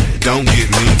mad, don't get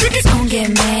me. Don't get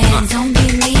mad, don't be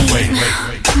mean. Wait,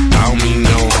 I don't mean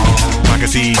no harm. I can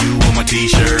see you with my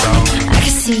t-shirt on. I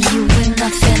can see you with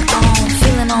nothing on.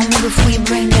 Feeling on me before you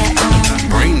bring that on.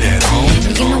 Bring that home.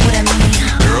 You know what I mean.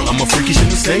 Girl, I'm a freaky,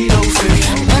 shouldn't say those things.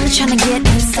 I'm only trying to get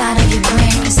inside of your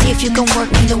brain and see if you can work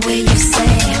me the way you say.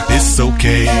 It's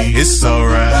okay, it's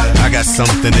alright. I got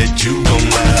something that you gon'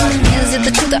 like. Is it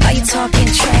the truth or are you talking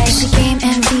trash? She game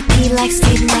MVP like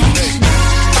Steve Nash.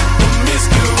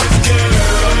 Promiscuous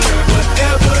girl,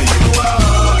 whatever you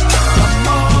are, I'm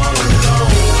all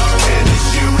alone, and it's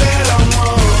you that I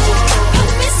want.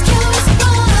 Promiscuous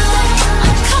boy,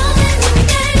 I'm calling your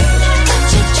name, but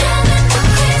you're driving me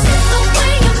crazy the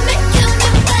way you're making me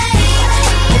wait.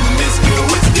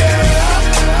 Promiscuous girl,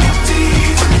 you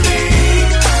teasing me.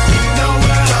 You know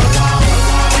what I want,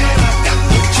 and I got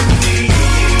what you need.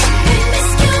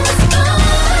 Promiscuous boy,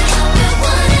 we're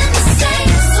one and the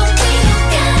same, so we don't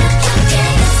gotta play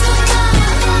games no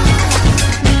more.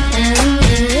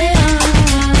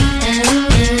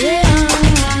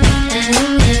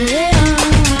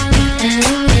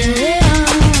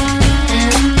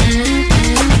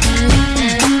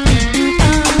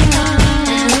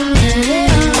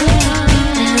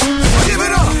 Give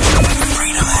it up.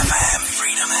 Freedom FM,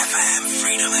 Freedom FM,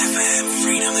 Freedom FM,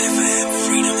 Freedom FM,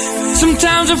 Freedom FM.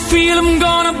 Sometimes I feel I'm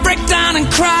gonna break down and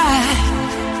cry.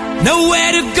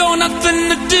 Nowhere to go, nothing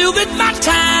to do with my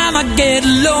time. I get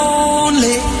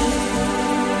lonely,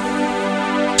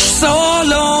 so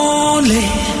lonely,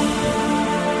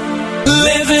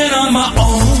 living on my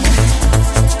own.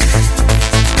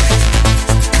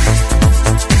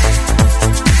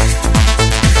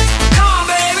 Come on,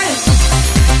 baby.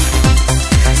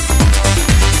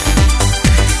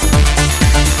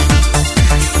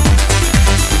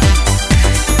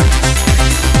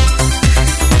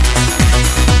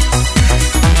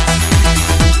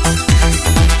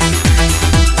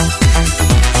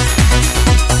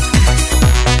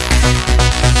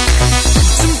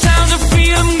 Sometimes I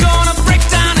feel I'm gonna break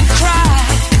down and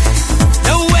cry.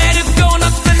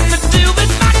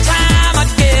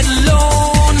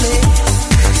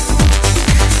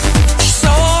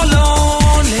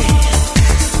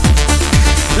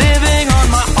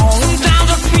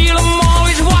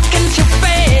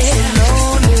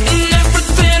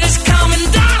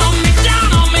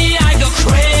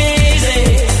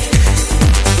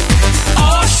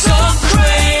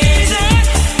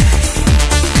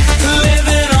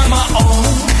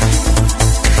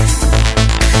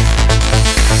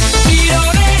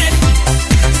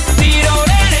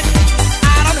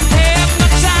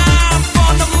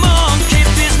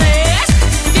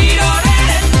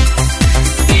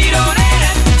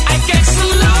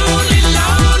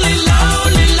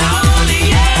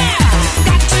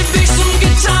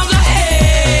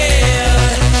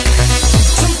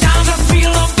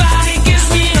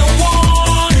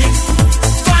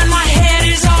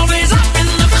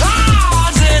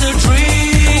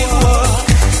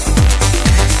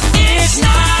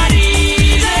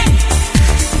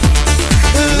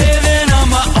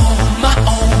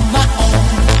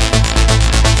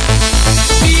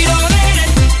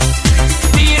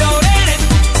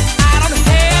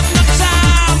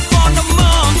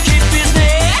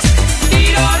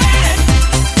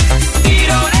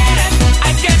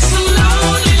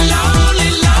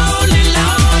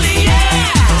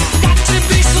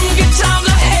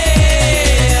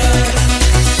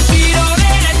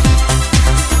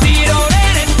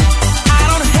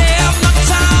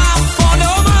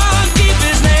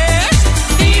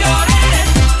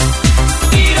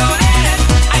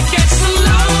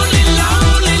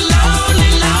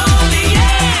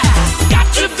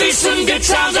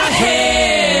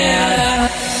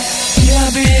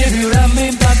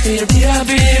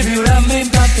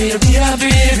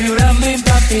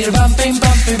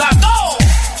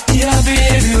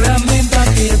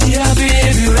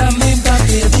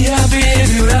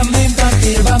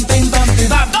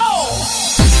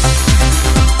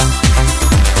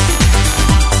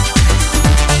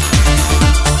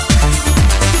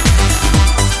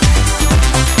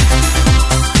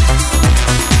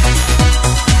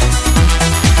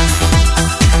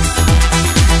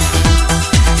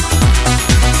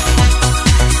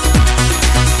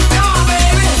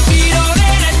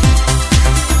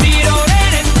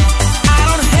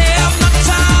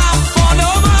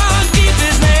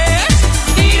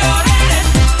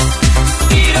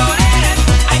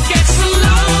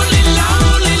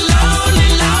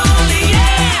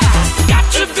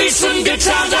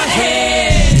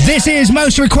 This is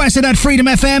most requested at Freedom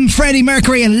FM. Freddie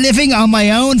Mercury and Living on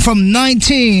My Own from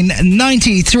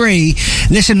 1993.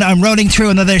 Listen, I'm rolling through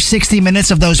another 60 minutes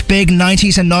of those big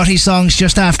 90s and naughty songs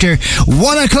just after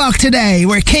 1 o'clock today.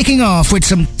 We're kicking off with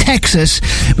some Texas.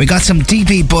 We got some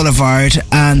DB Boulevard,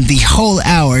 and the whole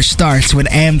hour starts with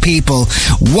M People.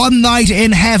 One Night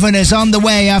in Heaven is on the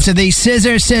way after these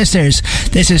Scissor Sisters.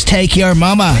 This is Take Your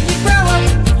Mama.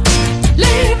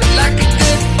 Live like a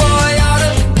good boy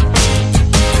oughta.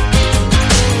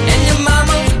 And your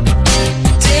mama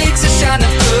takes a shot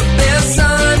of her best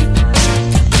son.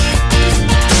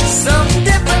 Something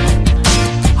different.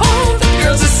 All the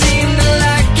girls that seem to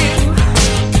like you.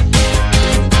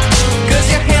 'Cause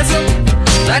you're handsome,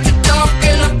 like to talk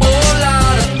and a whole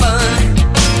lot of fun.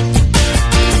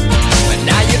 But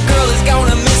now your girl is gone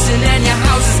missing and your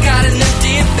house has got an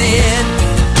empty bed.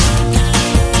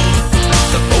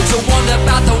 The folks will wonder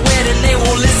about the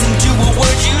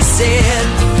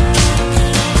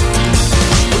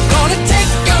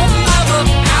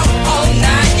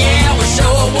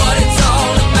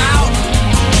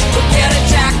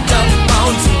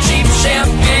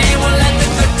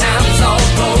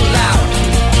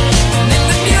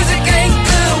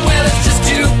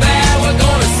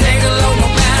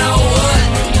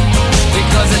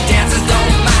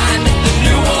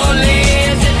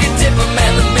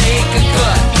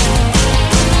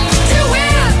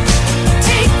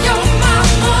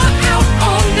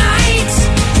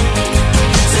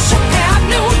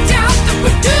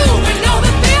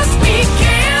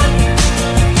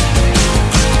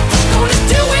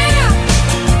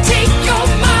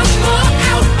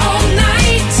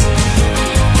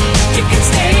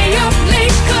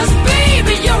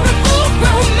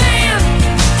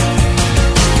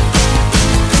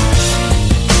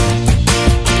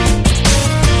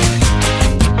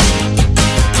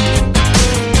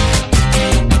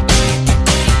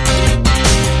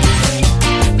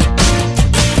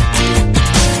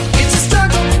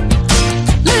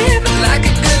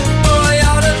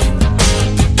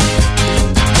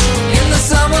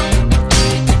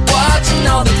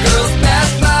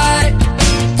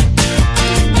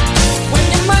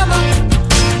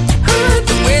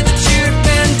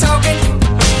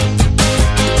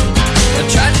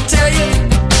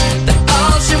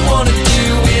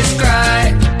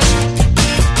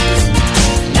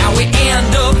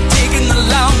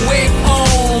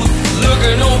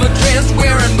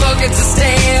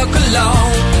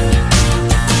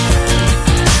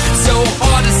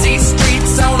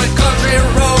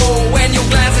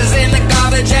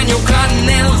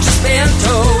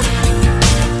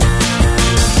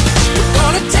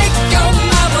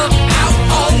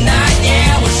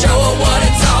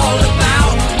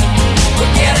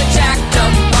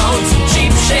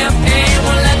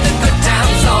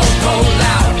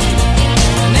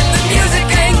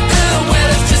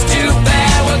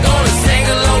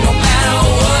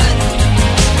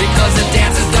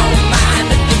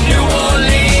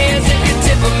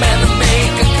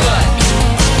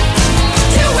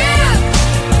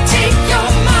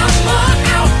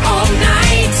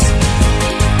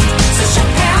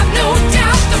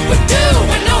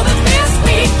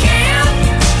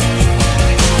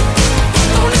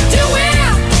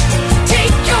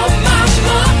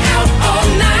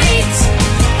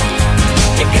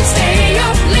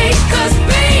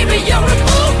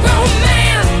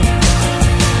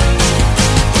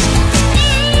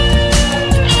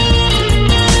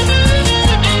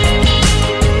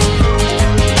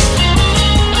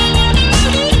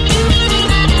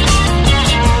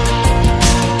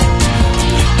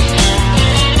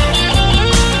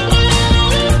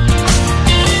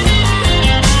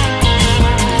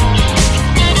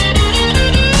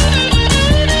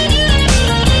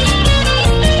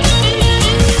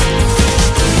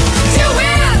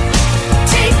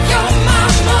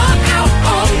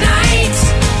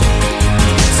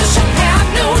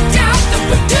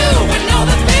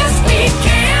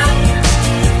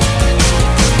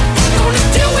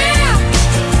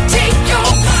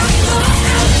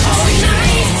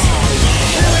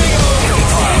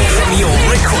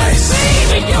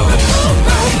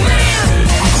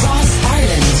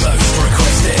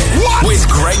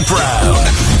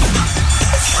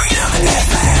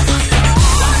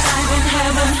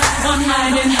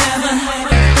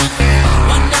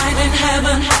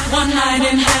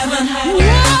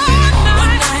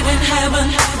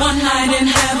one night in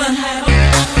heaven.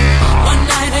 One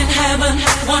night in heaven.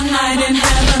 One night in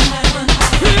heaven.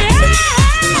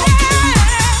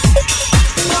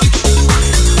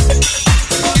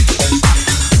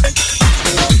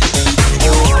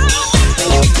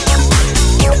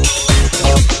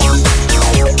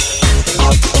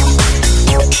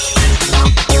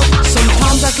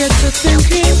 Sometimes I get to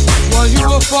thinking while you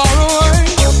were far away,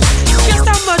 just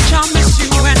how much I miss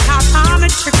you and how time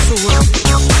it ticks away.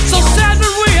 So sad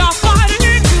when we are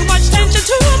fighting, too much tension,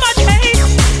 too much hate.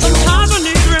 Sometimes we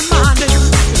need reminding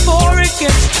before it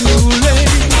gets too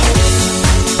late.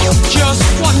 Just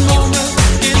one moment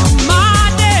in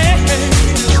my day,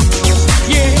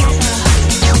 yeah.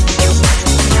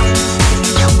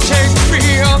 Take me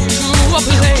up to a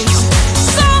place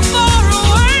so far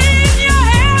away in your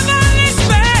heavenly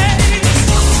space.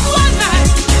 One night,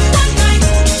 one night,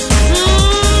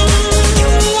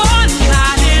 one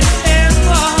night in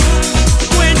heaven.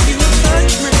 When you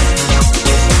touch me,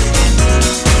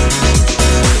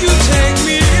 you take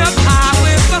me up high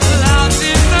with the clouds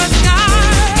in the sky.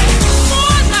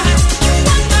 One night,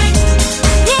 one night,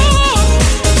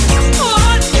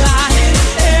 one night in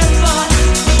heaven.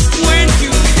 When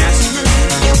you kiss me,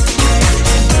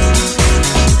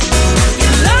 you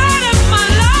light up my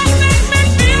life, make me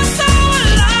feel so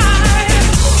alive.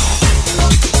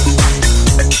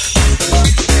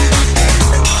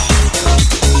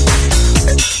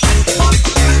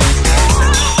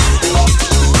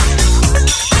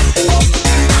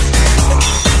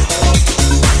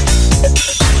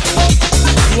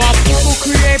 While people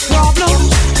create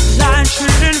problems, lying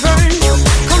shit in vain,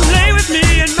 come lay with me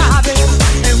in my bed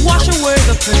and wash away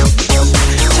the pain.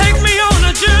 Take me on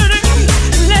a journey,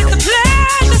 let the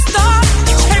pleasure start.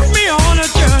 Take me on a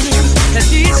journey that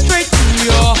leads straight to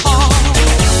your heart.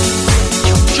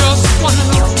 Just one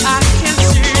look, I can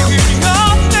see in your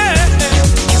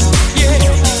face, yeah.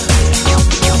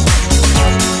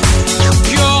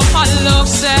 You're my love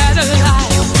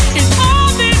satellite, in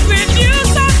orbit with you,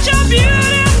 such a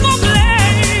beautiful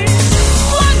place.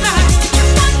 One night,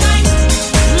 one night,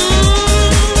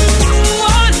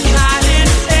 one night in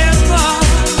heaven.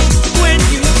 When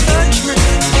you touch me,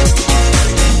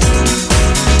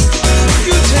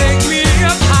 you take me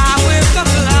up high with the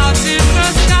clouds in the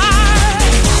sky.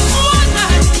 One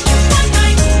night, one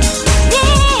night,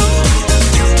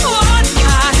 one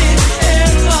night in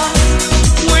heaven.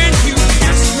 When you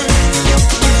kiss me,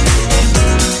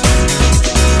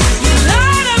 you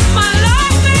light up my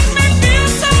life, make me feel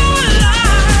so alive.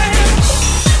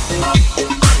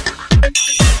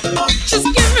 Just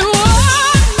give me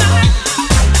one night.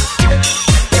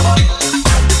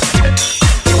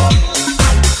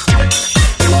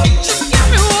 Just give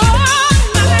me one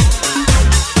night.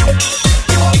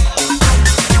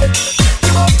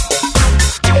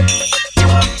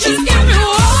 Just give me one night. Just give me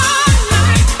one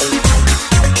night.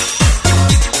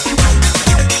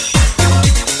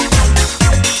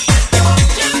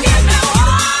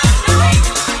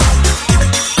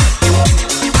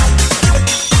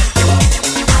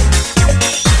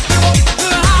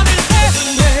 I'm in heaven,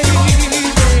 baby.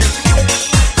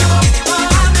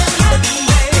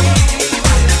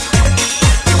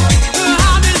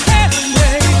 I'm in heaven, baby. I'm in heaven,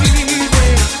 baby.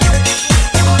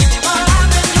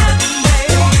 I'm in heaven,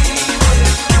 baby.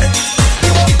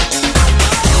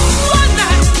 One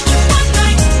night, one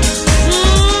night,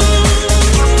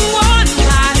 one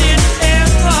night in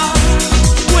heaven.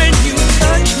 When you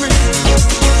touch me,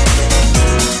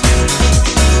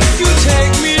 you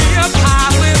take me up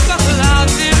high with the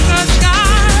clouds in the sky.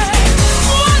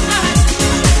 One night,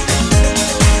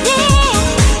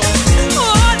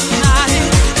 one night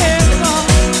in heaven.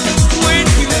 When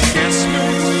you kiss me,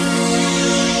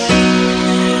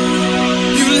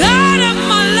 you light up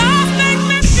my life, make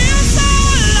me feel so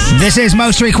alive. This is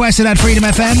most requested at Freedom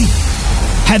FM.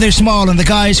 Heather Small and the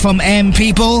guys from M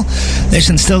People.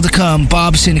 Listen, still to come,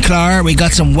 Bob Sinclair. We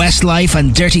got some Westlife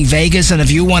and Dirty Vegas. And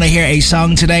if you want to hear a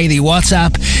song today, the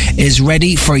WhatsApp is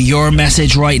ready for your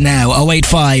message right now.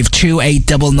 085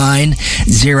 2899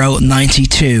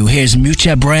 092. Here's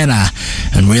Mucha Browne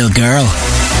and Real Girl.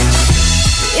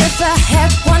 If I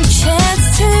had one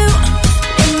chance to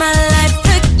in my life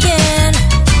again,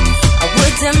 I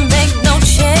wouldn't make no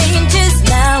changes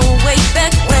now, way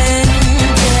back when,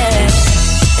 yeah.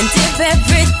 And if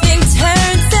everything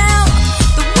turns out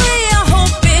the way I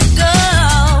hope it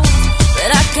goes, but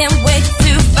I can't wait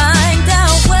to find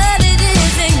out what it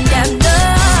is and I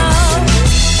know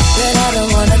that I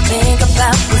don't wanna think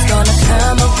about what's gonna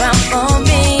come around for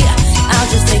me. I'll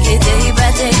just take it day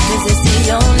by day, 'cause it's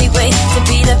the only way to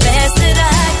be the best that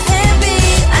I can be.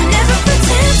 I never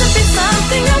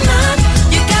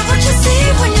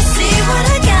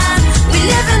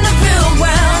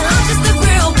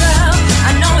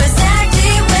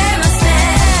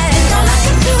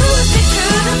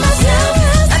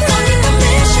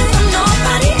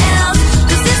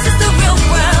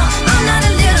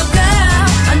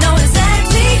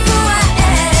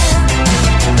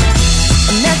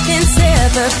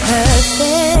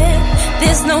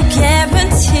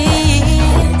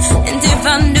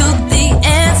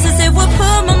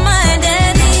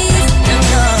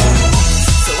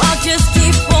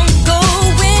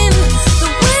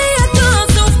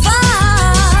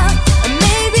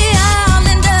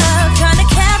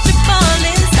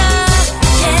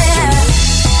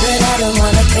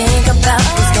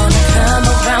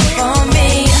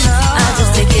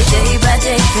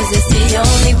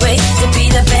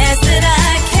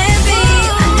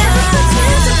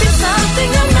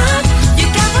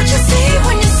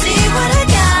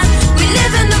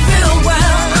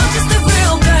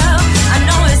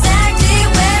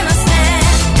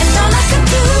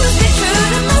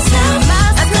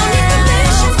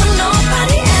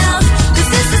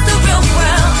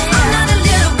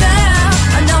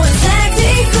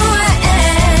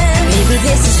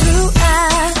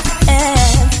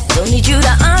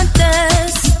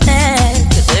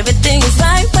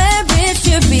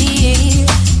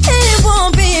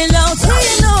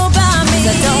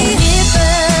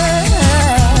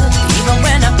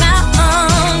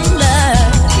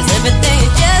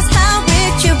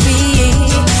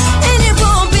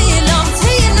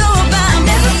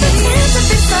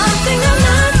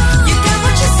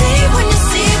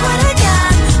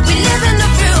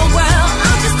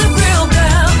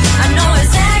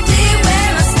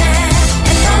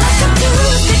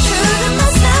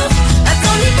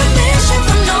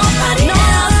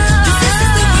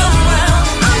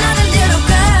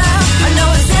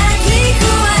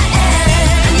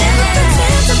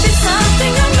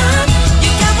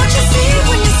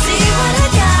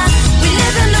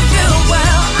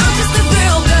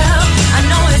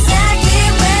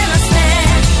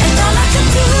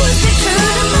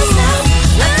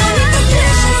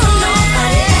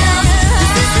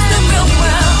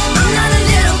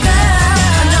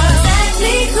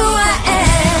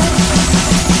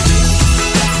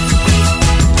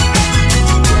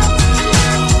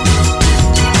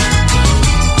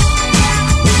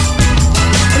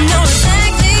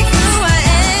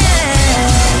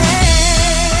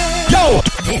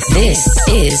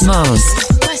is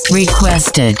most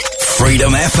requested.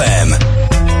 Freedom FM.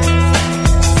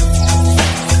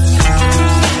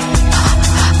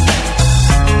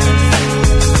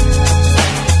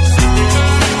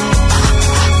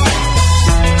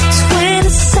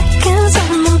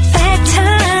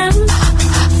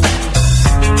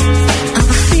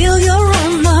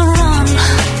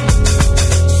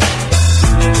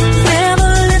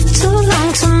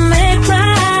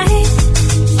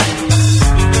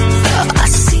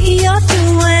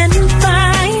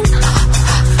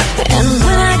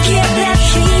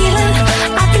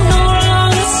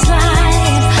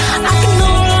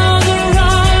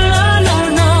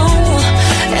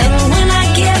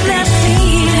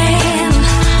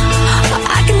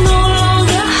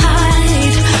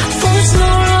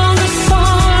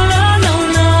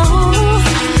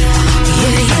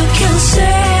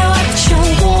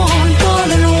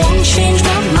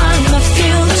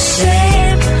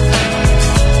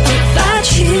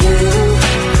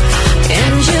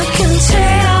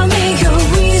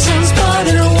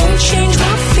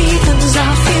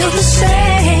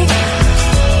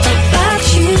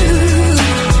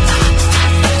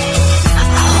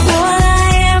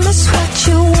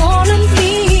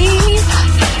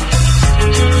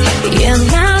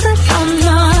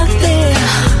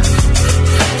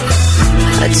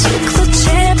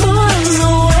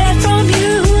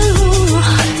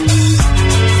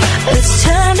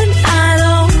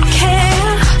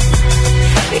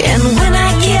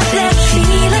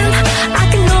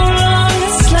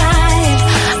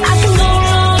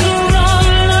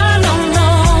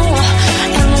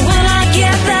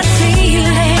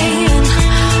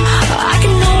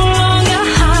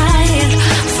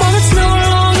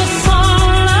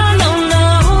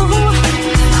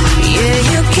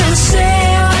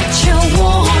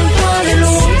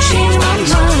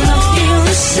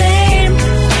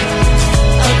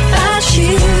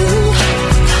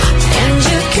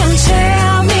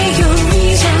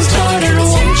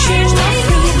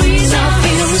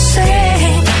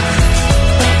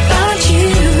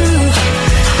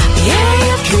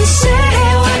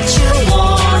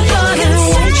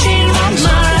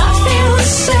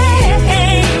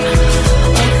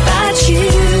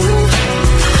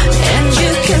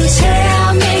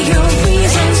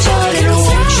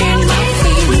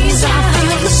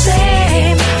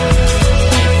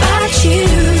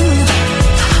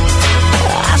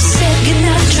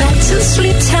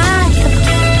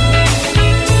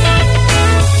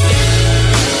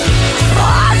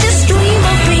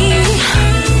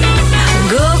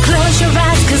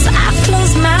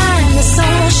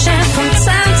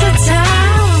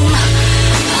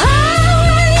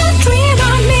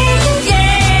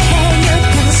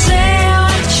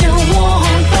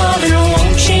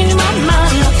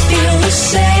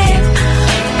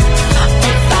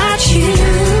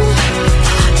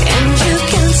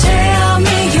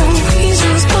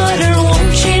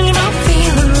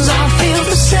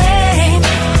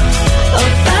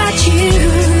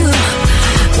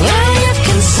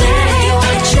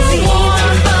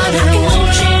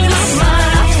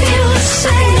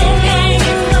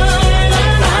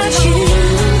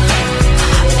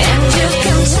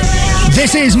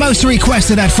 Most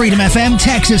requested at Freedom FM.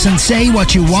 Text us and say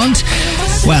what you want.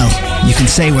 Well, you can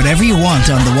say whatever you want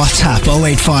on the WhatsApp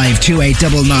 085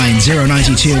 2899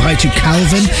 092. Hi to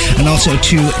Calvin and also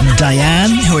to Diane,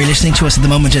 who are listening to us at the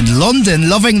moment in London,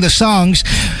 loving the songs.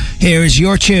 Here is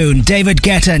your tune, David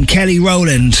Guetta and Kelly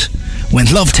Rowland, When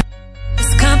Love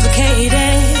It's complicated,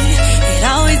 it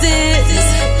always is.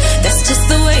 That's just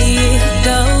the way it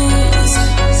goes.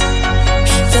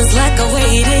 Feels like I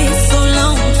waited so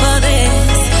long for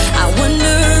this. I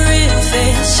wonder if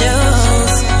it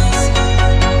shows.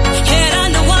 Head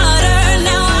underwater,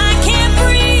 now I can't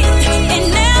breathe. It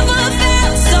never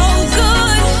felt so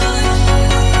good.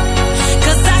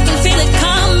 'Cause I can feel it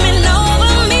coming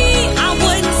over me. I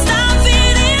wouldn't stop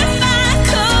it if I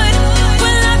could.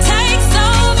 When love takes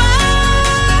over.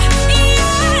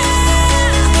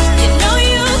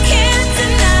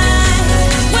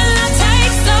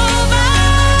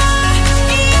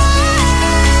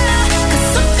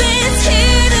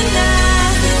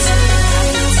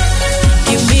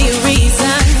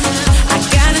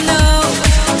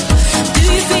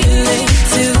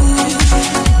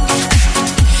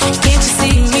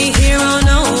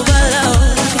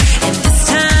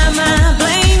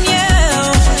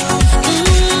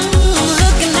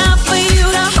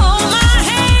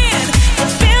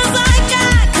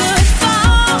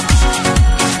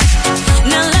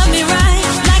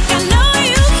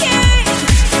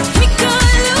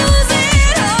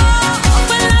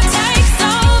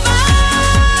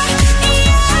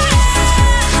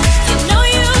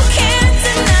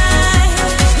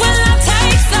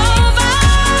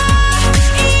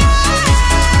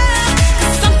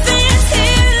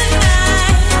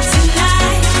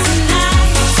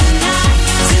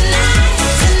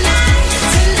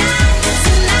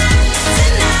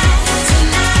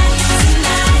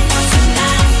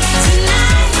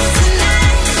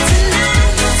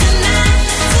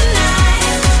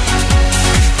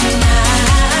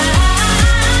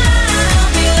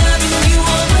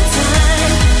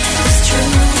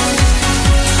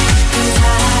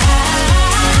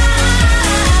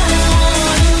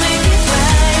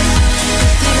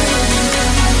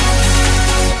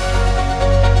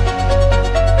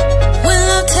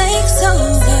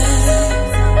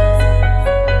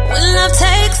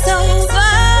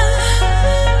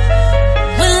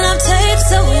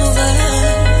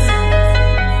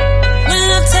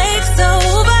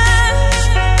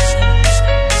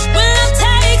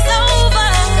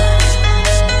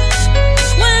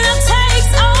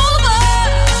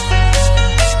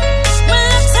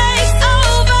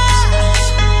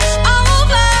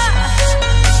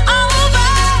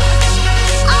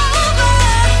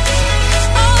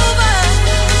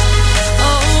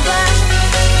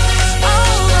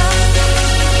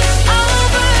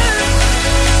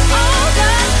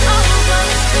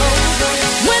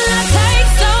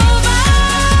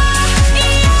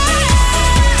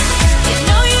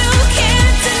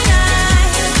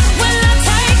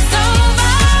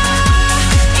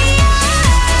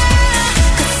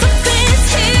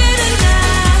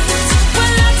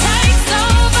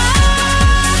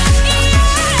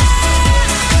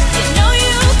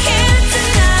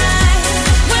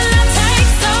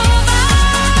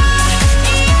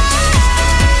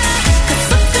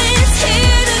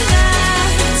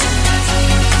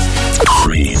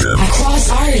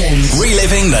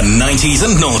 Reliving the 90s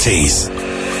and noughties.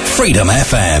 Freedom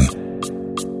FM.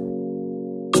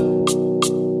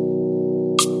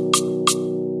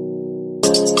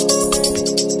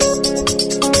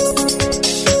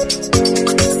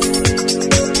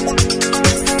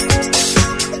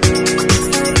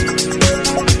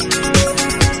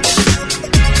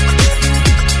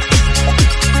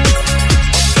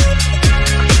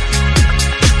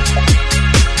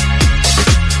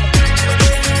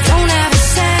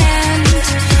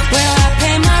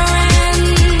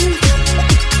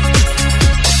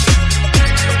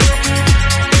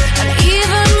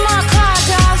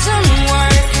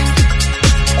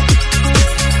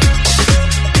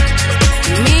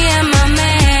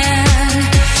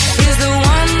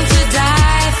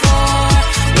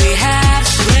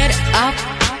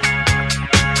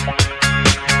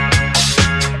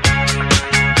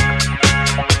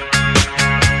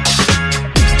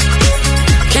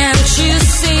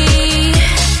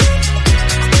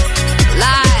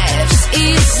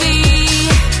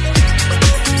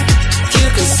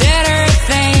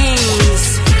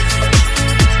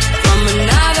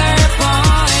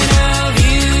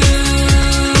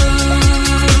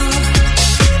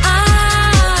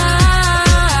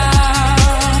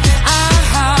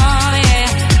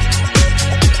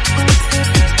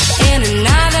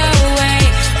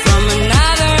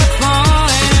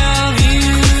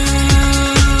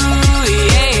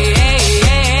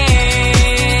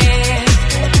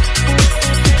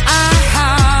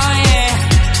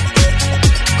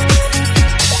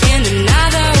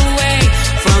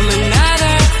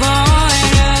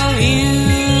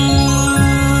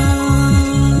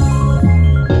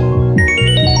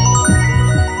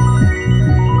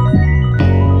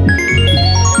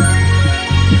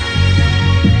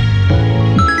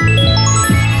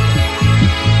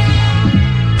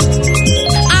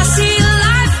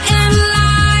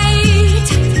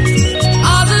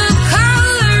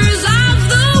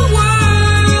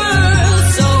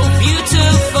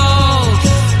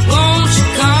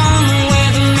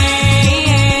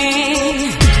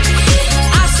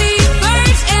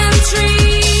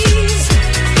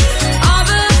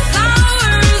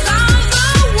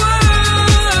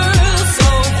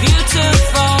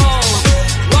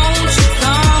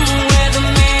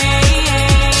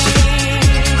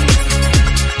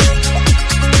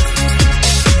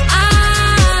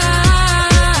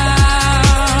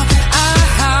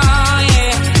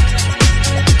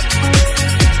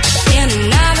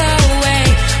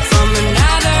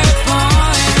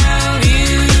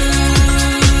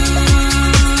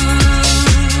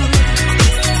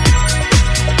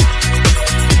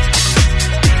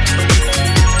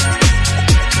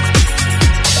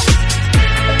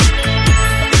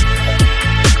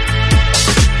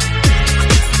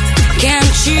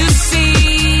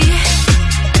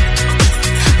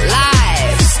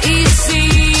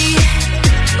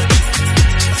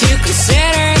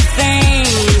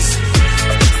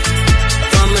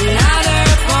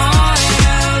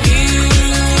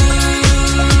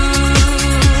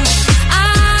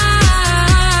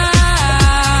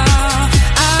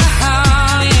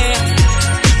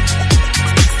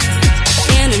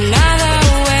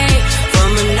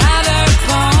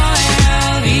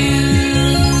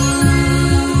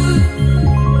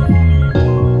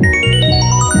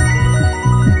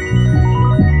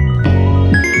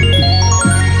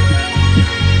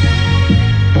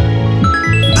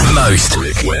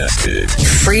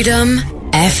 Freedom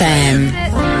FM.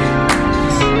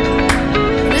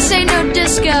 This ain't no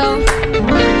disco.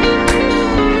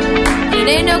 It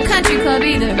ain't no country club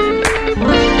either.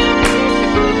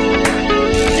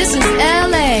 This is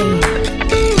LA.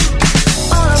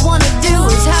 All I wanna do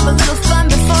is have a little fun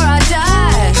before I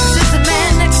die. Sits a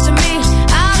man next to me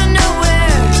out of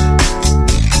nowhere.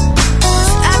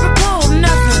 It's apropos of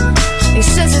nothing. He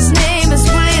says his name is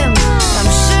William. I'm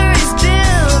sure he's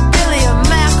Bill or Billy or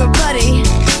Mac or Buddy.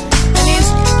 And he's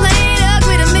played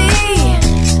ugly to me.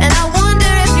 And I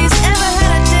wonder if he's ever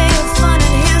had a day of fun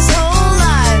in his whole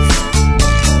life.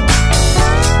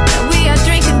 And we are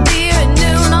drinking beer at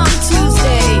noon on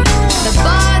Tuesday. The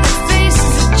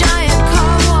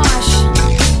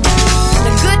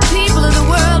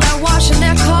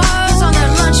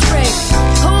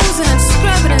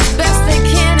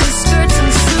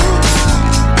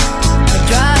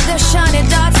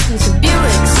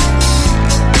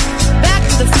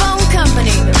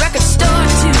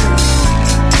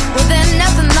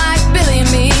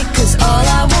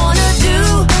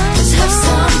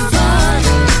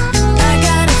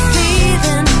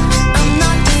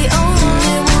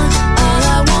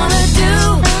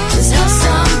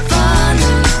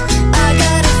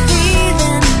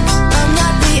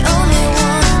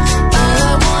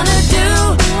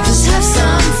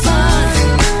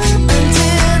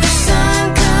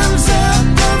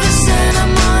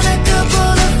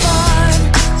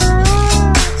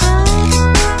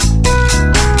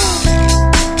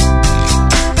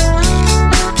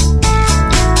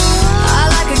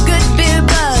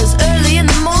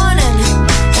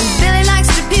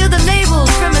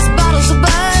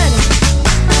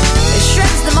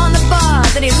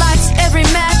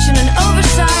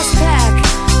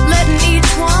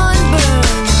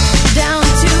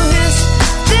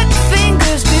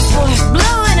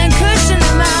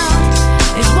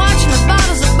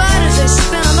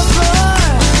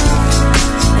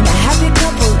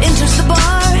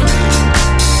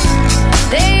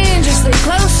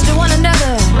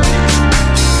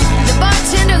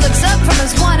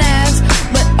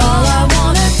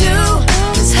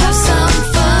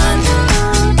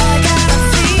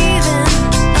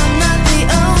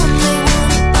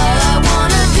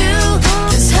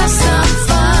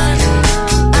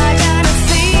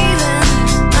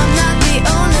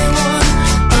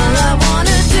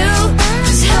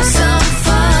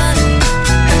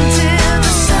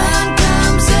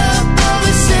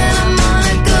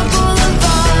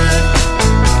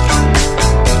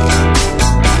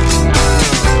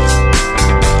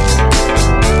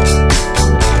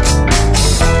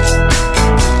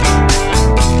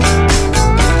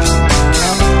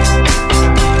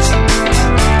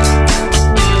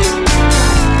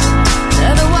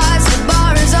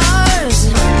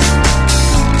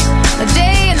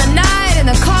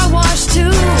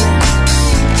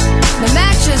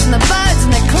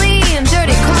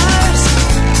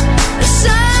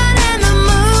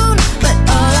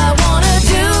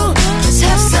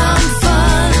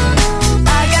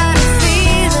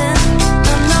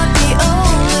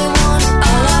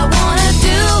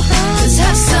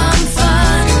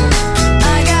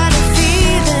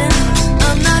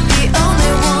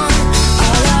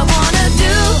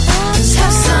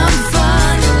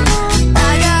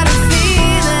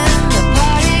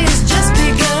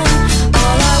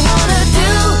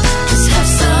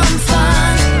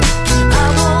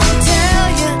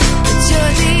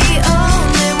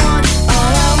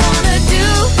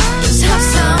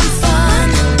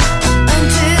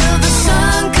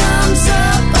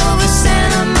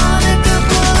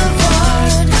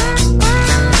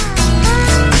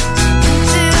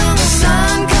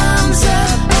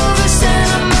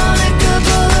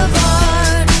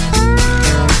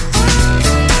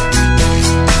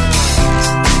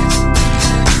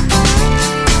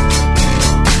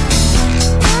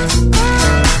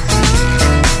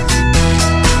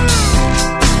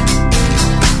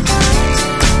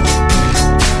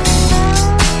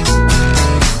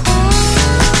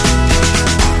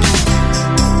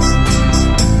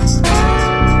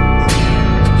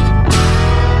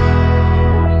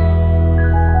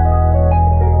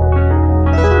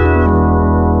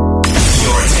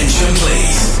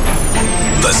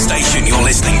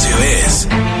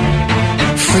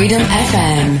Freedom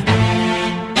FM.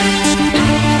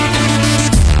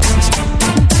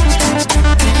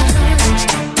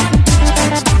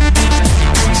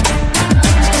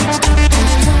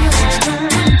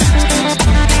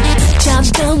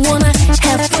 Done, wanna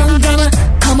have fun, gonna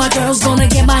call my girls, gonna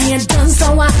get my hair done.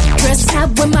 So I dress up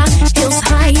with my heels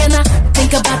high and I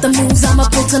think about the moves I'ma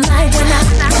pull tonight when I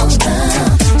roll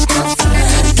up.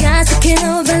 Guys looking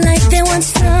over like they want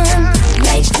some.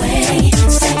 Make way,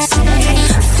 sexy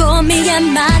for me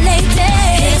and my lady.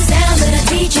 Hands down to the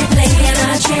DJ playing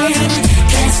our jam.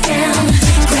 Hands down,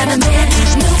 grab a man,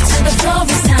 move to the floor.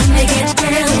 It's time to get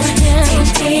down. Ding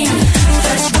ding,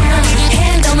 first round.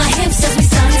 Hand on my hips as we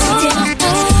start to dip.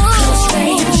 Close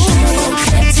range, full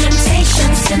clip,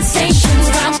 temptation, sensations,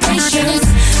 vibrations.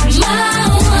 My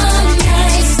one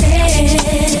night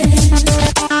stand.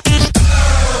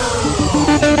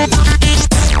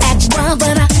 Act wild,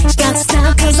 but I got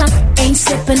style, 'cause I ain't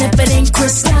sipping if it ain't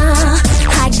crystal.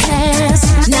 High class,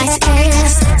 nice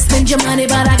ass. Spend your money,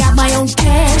 but I got my own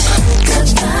cash. Good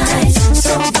vibes,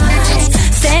 so fine.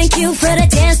 Thank you for the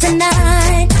dance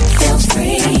tonight. Feel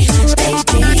free,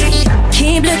 baby.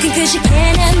 Keep looking 'cause you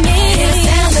can't have me. Hands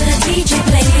down to the DJ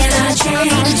playing our jam.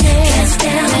 Hands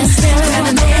down, grab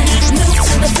a man, move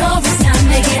to the floor. It's time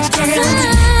to get down.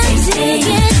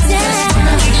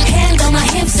 Hand on my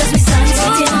hips as we start to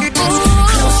dip.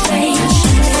 Close range,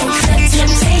 full clip,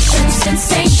 temptation,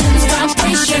 sensations,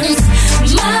 vibrations.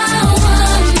 My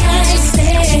one night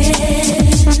stand.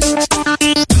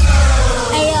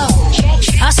 Ayo,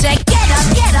 I said get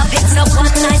up, it's a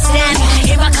one night stand.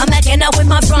 Here I come again now with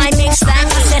my rhyming stack.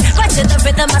 I said right to the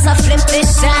rhythm as I flip this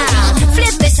sound.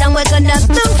 Flip this and we're gonna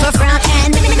move around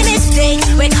and mistake.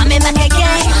 We're coming back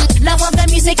again. Love of the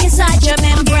music inside your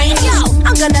membrane. Yo,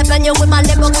 I'm gonna burn you with my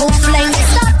lyrical flame.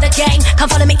 Start the game, come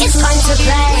follow me, it's time to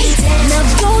play. Now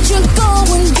don't you go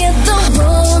and get the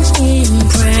wrong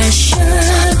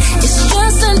impression. It's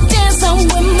just a dance on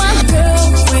with my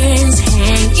girlfriends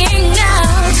hanging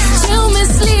out. To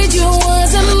mislead you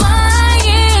wasn't my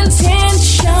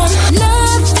intention.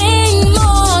 Nothing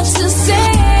more to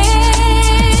say.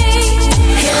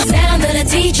 Hands down to the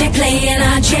DJ playing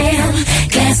our jam.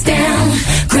 Glass down,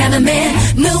 grab a man,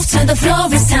 move to the floor.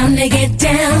 It's time to get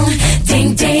down.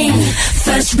 Ding ding,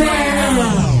 first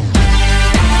round.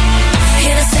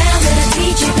 Hear the sound of the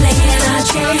DJ playing our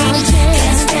jam.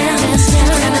 Glass down,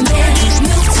 grab a man,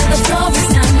 move to the floor. It's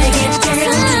time to get down.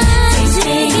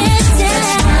 Ding ding,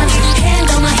 first round. Hand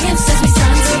on my hips as we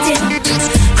start to dip.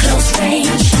 Close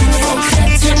range, full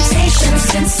clip, temptation,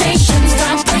 sensations,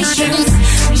 vibrations.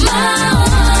 My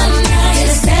one night. Hear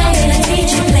the sound of the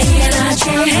DJ playing our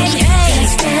jam.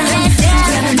 Hands down,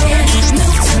 grab a man,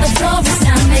 move to the floor. It's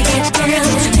time to get down.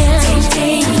 Ding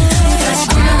ding, first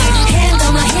round. Hand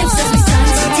on my hips as we start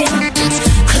to dip.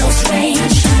 Close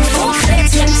range, full clip,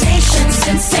 temptation,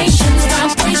 sensations,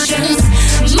 vibrations.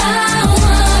 My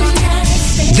one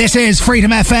night. This is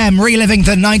Freedom FM, reliving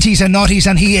the 90s and noughties,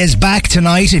 and he is back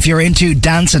tonight. If you're into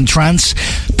dance and trance,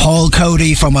 Paul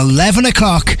Cody from 11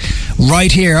 o'clock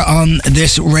right here on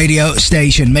this radio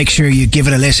station. Make sure you give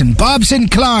it a listen. Bob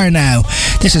Sinclair now.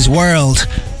 This is World.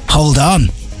 Hold on.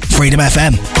 Freedom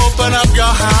FM. Open up your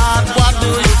heart, what do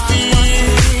you feel?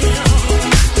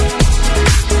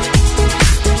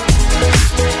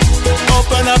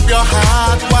 Open up your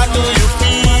heart, what do you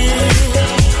feel?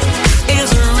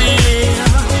 Is it real?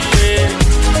 Yeah.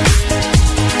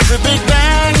 The Big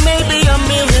Bang may be a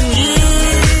million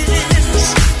years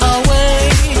away.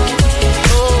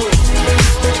 Oh.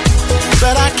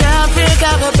 But I can't think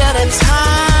of a better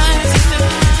time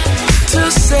to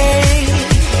say,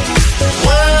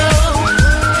 well,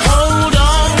 hold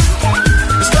on.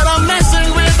 Instead of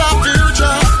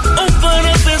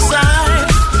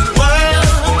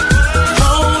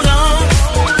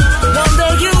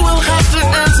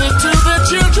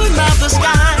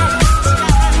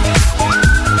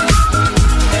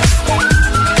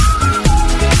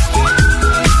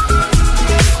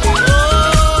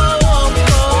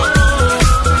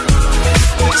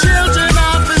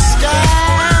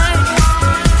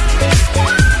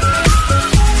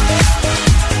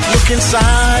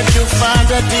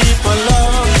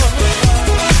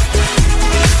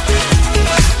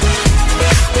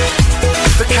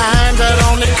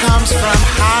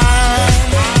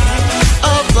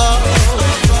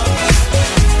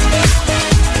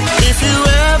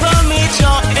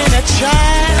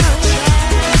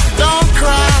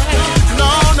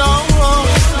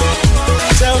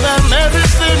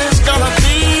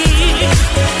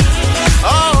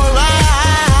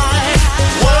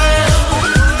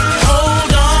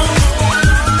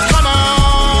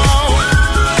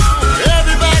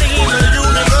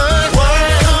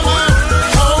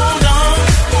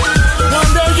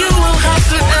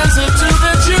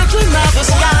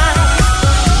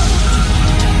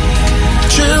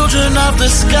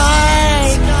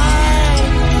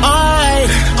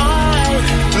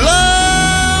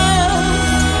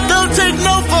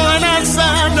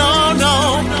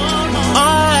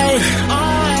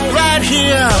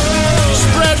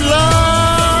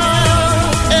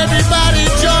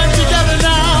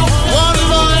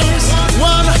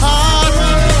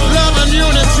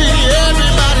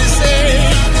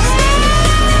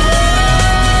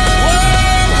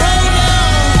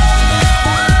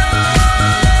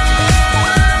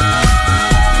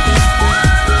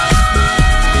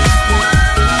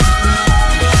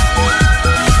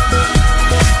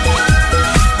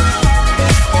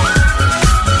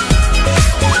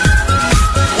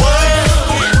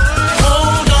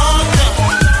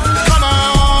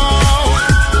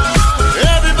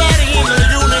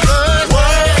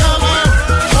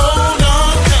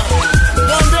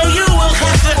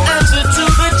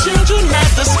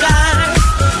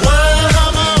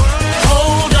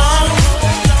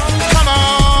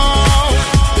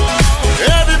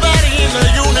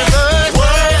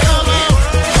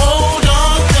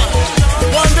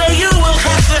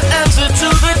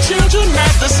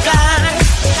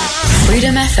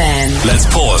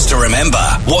Pause to remember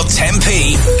what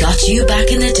 10p got you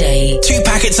back in the day. 2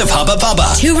 packets of Hubba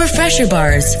Bubba, 2 refresher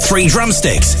bars, 3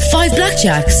 drumsticks, 5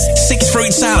 blackjacks, 6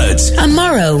 fruit salads, a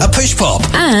Morrow, a push pop,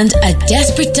 and a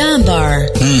Desperate Dan bar.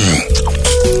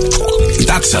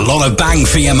 That's a lot of bang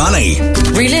for your money.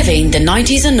 Reliving the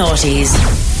 90s and noughties.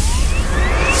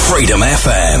 Freedom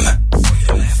FM.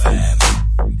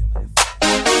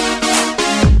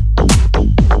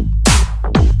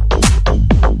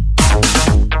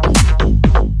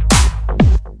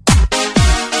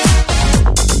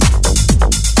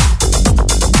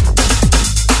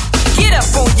 Get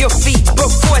up on your feet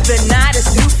before the night is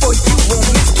through for you. Won't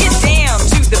get down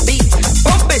to the beat.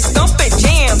 Bump it, stomp it,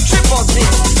 jam, trip on this.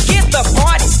 Get the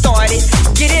party started.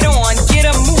 Get it on, get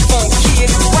a move on,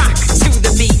 kids. Rock to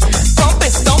the beat. Bump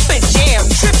it, stomp it, jam,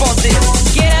 trip on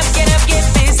this. Get up, get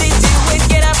busy, do it.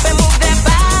 Get up and move that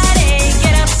body.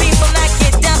 Get up, people, now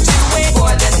get down to it.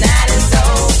 Before the night is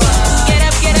over. Get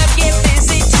up, get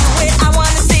busy, do it. I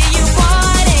wanna see you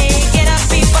party. Get up,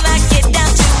 people, now get down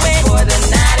to it. Before the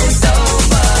night is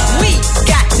over. We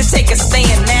got to take a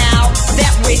stand now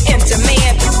that we're in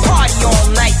demand. Party all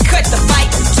night, cut the fight,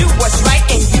 do what's right,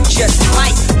 and you just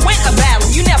might win a battle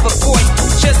you never fought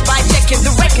just by checking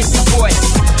the record you bought.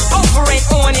 Over and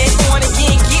on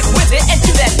again, get with it and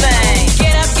do that thing.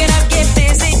 Get up, get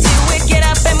busy, do it. Get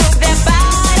up and move that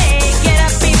body. Get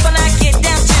up, people, now get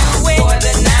down to it. Before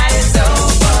the night is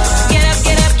over. Get up,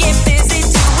 get busy,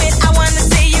 do it. I wanna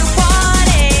see you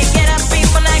party. Get up,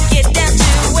 people, now get down to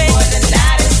it. Before the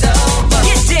night is over.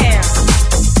 Get down.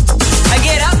 I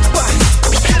get up.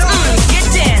 Get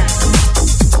down.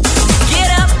 Get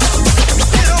up.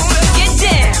 Get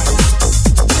down.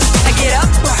 I get up.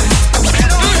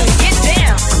 Get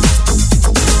down.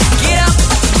 Get up.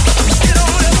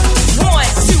 1,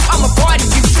 2, I'm a party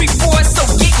you. 3, 4, so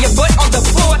get your butt on the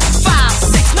floor. 5,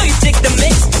 6, know you dig the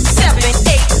mix. 7,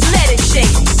 8, let it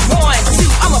shake. 1, 2,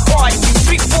 I'm a party you.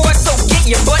 3, 4, so get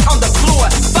your butt on the floor.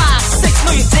 5, 6,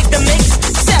 know you dig the mix.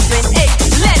 7, 8,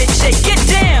 let it shake. Get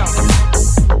down.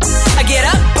 I get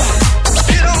up.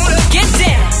 Get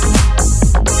down.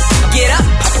 Get up.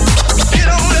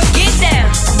 Get down.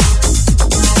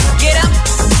 Get up.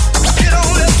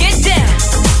 Get down.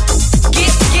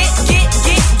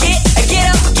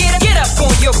 Get up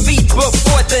on your feet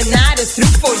before the night is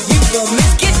through for you. Won't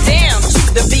miss. Get down to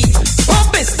the beat.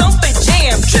 Bump it, stomp it,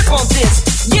 jam, trip on this.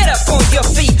 Get up on your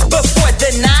feet before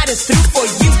the night is through for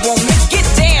you. Won't miss. Get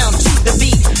down to the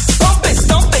beat. Bump it,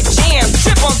 stomp it, jam,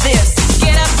 trip on this.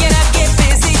 Get up, get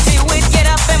busy, do it. Get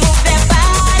up and move that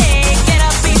body. Get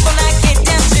up, people, now get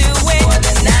down to it. Before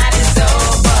the night is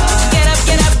over. Get up,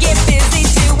 get busy,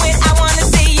 do it. I wanna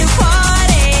see you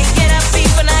party. Get up,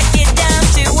 people, now get down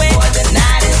to it. Before the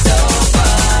night is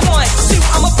over. 1, 2,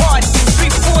 I'm a party you.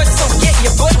 3, 4, so get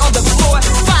your butt on the floor.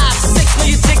 5, 6, know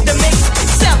you dig the mix.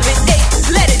 7,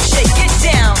 8, let it shake. Get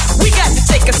down. We got to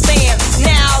take a stand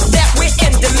now that we're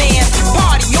in demand.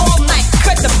 Party all night,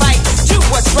 cut the fight, do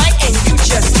what's right, and you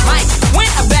just might win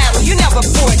a battle you never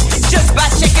fought just by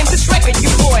checking this record you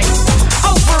bought.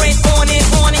 Over and on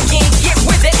again, get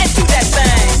with it and do that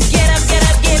thing. Get up,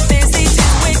 get busy, do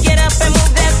it. Get up and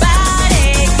move that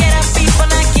body. Get up, people,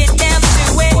 now get down to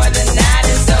it. Before the night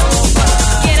is over.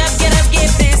 Get up, get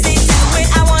busy, do it.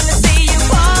 I wanna see you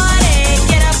party.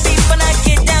 Get up, people, now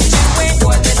get down to it.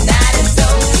 Before the night is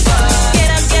over. Get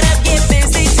up, get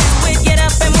busy, do it. Get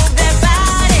up and move that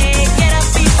body. Get up,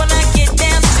 people, now get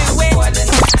down to it. Before the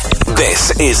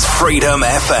This is Freedom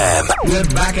FM. We're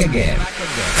back again.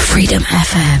 Freedom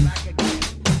FM.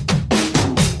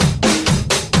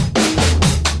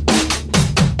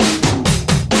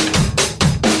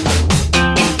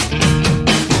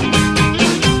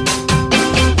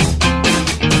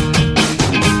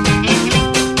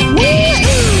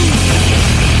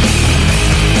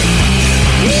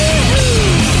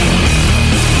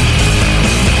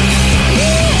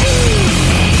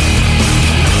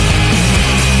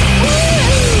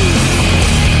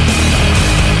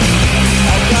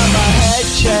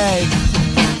 Change.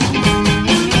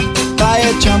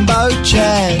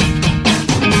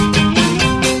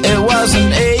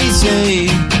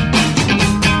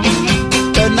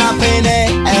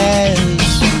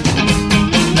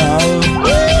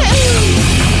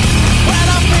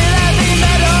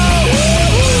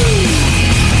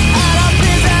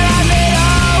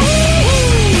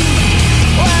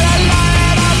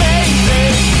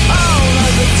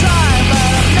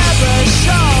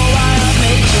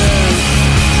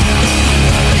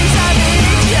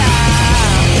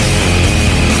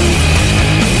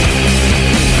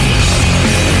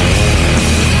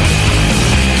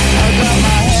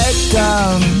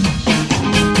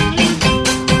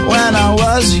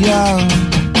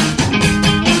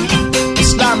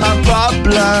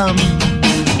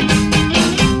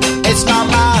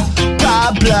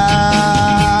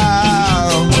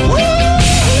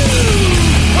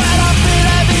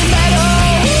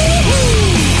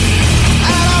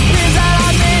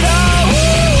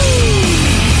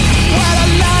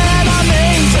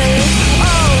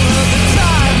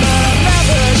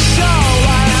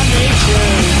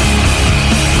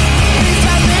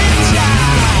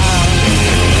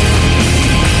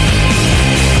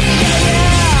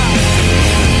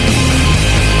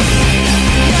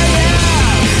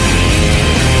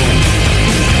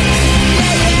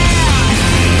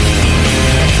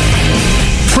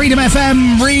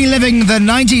 FM, reliving the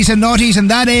 90s and noughties, and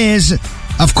that is,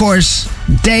 of course,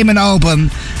 Damon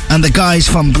Albarn and the guys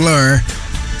from Blur.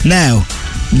 Now,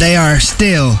 they are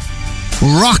still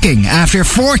rocking after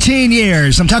 14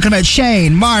 years. I'm talking about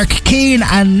Shane, Mark, Keane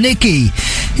and Nikki.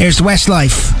 Here's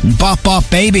Westlife, Bop Bop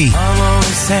Baby.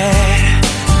 Always said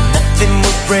nothing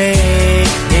would break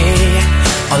me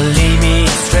or lead me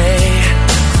astray.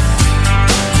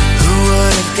 Who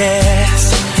would have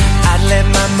guessed I'd let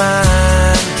my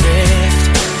mind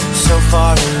drift so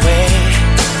far away?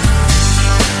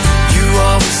 You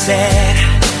always said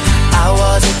I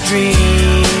was a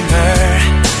dreamer.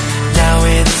 Now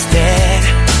instead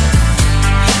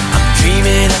I'm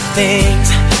dreaming of things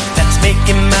that's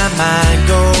making my mind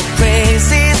go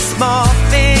crazy. Small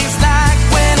things like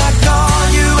when I call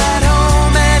you at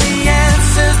home and he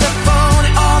answers the phone,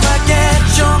 or I get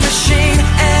your machine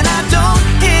and I don't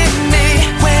hear me.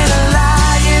 When I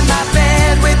lie in my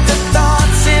bed with the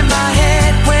thoughts in my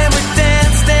head, when we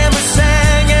danced and we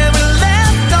sang and we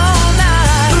left all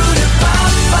night.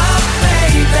 Bop,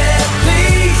 baby,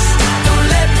 please don't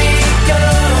let me go.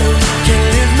 Can't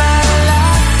live my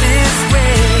life this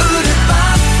way.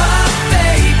 Bop,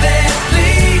 baby,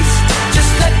 please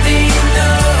just let me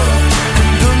know.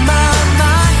 And put my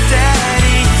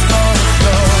daddy's gonna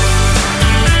go.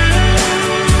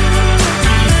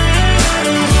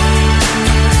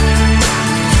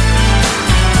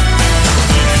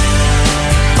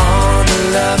 On the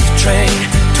love train,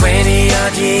 20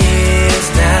 odd years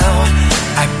now,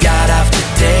 I got off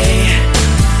today,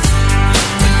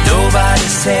 but nobody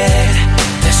said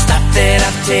the stop that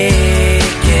I've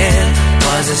taken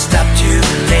was a stop too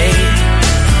late.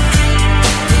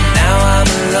 Now I'm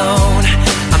alone,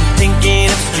 I'm thinking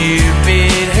of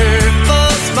stupid, hurtful,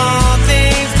 small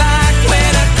things like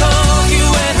when I call you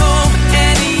at home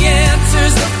and he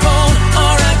answers the phone,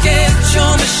 or I get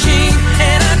your machine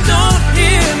and I don't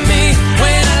hear me.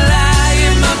 When I lie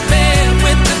in my bed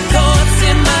with the thoughts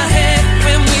in my head,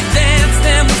 when we danced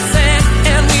and we sang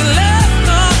and we left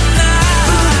all night.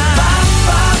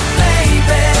 Bop,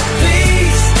 baby,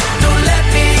 please don't let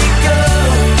me go.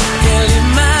 Can't live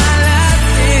my life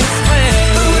this way.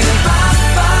 Bop,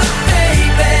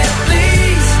 baby,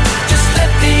 please just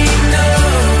let me know.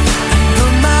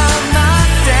 But my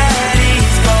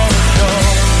daddy's gonna go.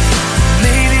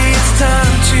 Maybe it's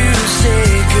time to say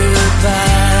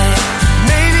goodbye.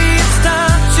 Maybe it's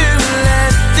time to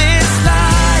let this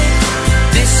lie.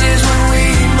 This is when we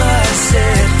must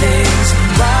set things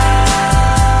right.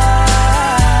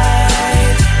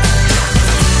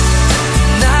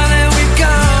 Now that we've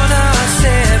gone our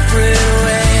separate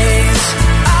ways,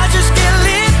 I just can't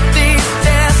live these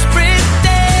desperate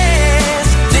days.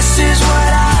 This is what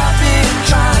I've been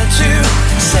trying to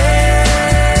say.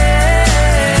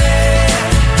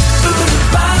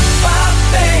 Bop,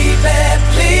 baby,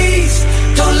 please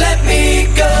don't let me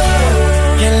go.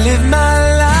 Can't live my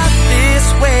life this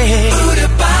way.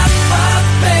 Bop,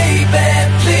 baby,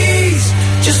 please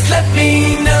just let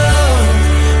me know.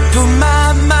 Put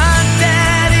my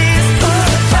daddy's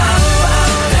bop,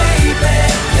 baby,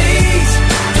 please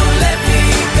don't let me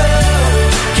go.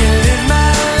 Can't live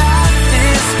my life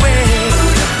this way.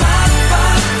 Bop,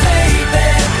 baby,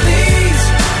 please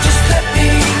just let me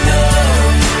know.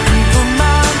 Put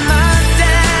my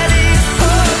daddy's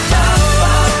bop,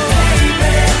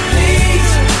 baby, please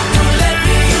don't let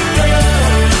me go.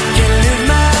 Can't live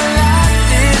my life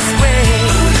this way.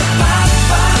 Bop,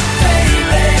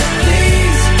 baby,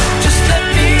 please just let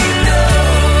me know.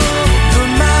 Put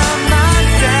my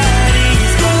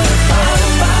daddy's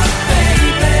bop,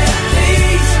 baby,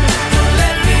 please don't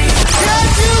let me go.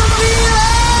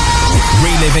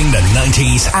 Reliving the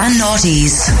 90s And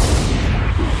noughties.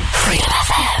 Freedom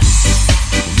FM.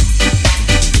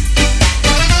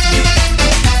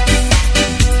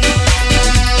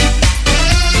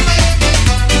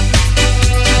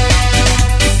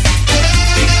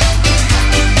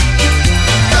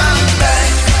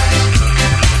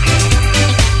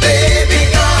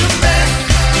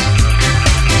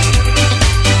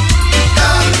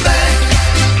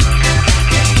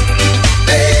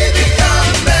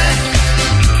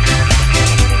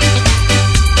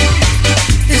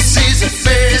 This is a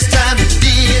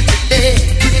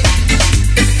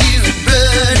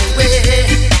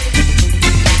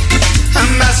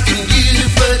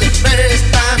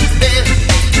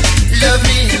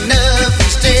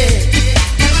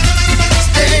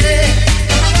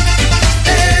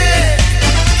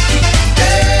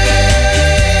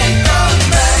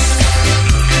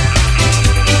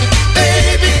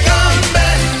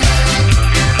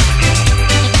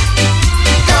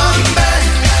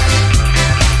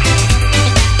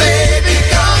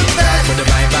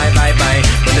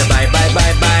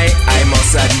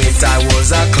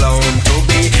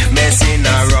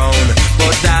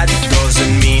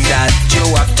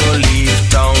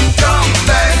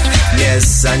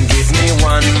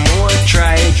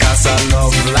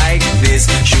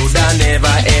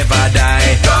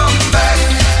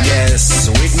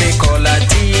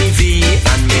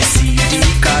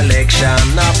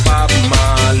version of Bob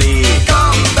Marley.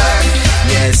 Come back,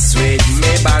 yes, with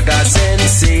me bag of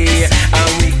sensei,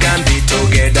 and we can be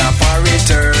together for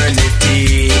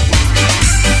eternity.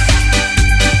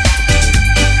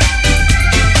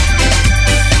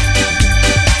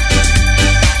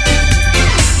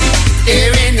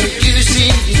 There ain't no use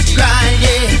in you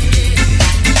crying,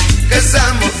 'cause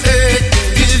I'm gonna hurt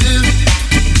you.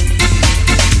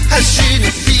 I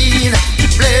shouldn't feel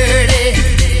flirty,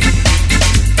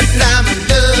 but now my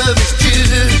love is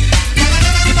true.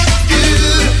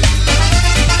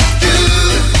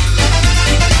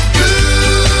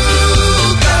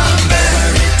 Come back.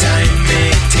 Every time me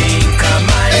think of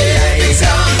my eyes,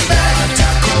 come back.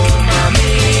 Tacoma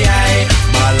me I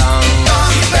belong.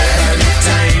 Come back. Every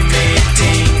time me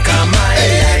think of my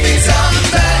eyes, come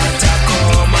back.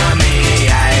 Tacoma me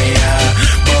I,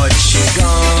 but she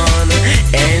gone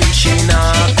and she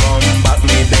not come back.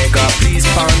 Me beg her please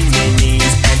on me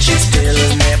knees, and she still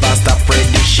never stop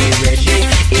ready. She ready,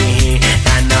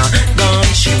 and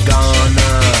gone she gone.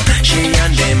 She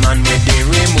and the man with the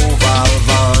removal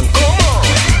van. Come on.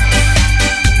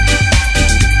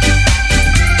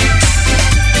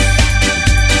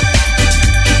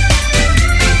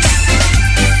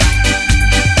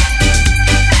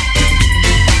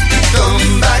 Come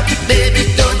back, baby,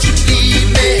 don't you leave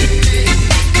me.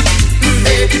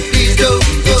 Baby, please don't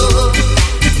go.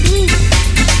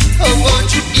 Oh, won't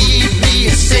you give me a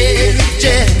second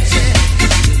chance?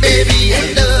 Baby, I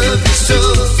love you so.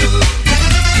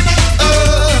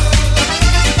 Oh,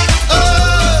 oh,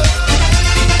 oh,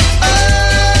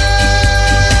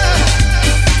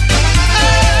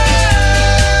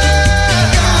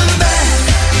 come back.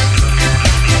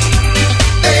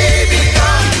 Baby,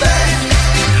 come back.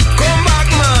 Come back,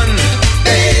 man.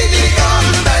 Baby,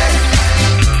 come back.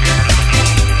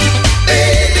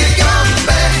 Baby, come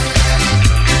back.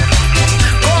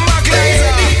 Come back,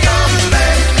 baby, come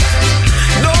back.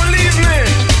 Don't leave me.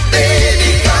 Baby,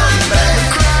 come back.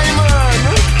 Cry, man.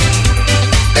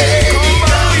 Baby,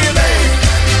 come back.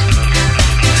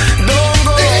 Don't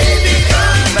go. Baby,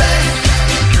 come back.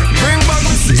 Bring back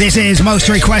my This is most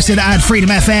requested at Freedom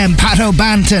FM, Pato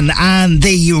Banton and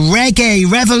the Reggae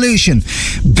Revolution.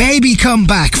 Baby Come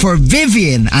Back for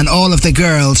Vivian and all of the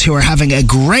girls who are having a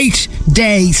great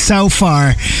day so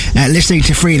far listening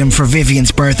to Freedom for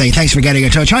Vivian's birthday. Thanks for getting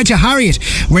in touch. Hi to Harriet,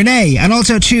 Renee, and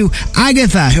also to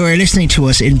Agatha, who are listening to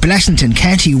us in Blessington,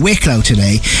 County Wicklow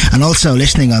today. And also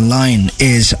listening online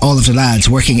is all of the lads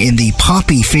working in the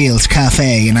Poppy Fields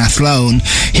Cafe in Athlone.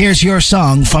 Here's your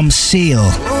song from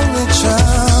Seal.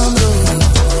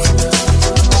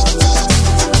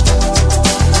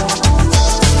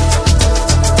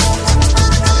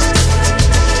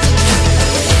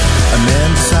 A man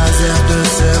decides after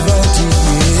 70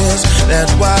 years that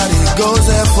what he goes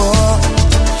there for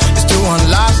is to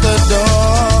unlock the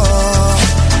door.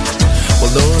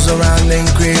 Well, those around him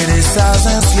criticize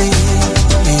and sleep.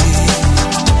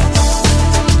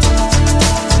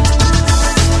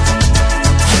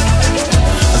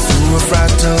 Through a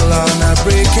fractal on a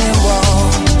breaking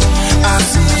wall, I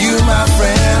see you, my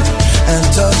friend, and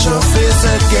touch your face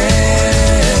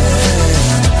again.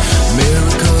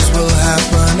 Miracles will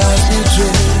happen as we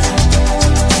dream.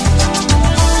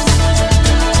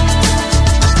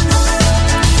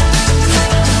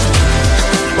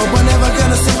 But we're never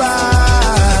gonna survive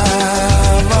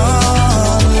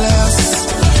unless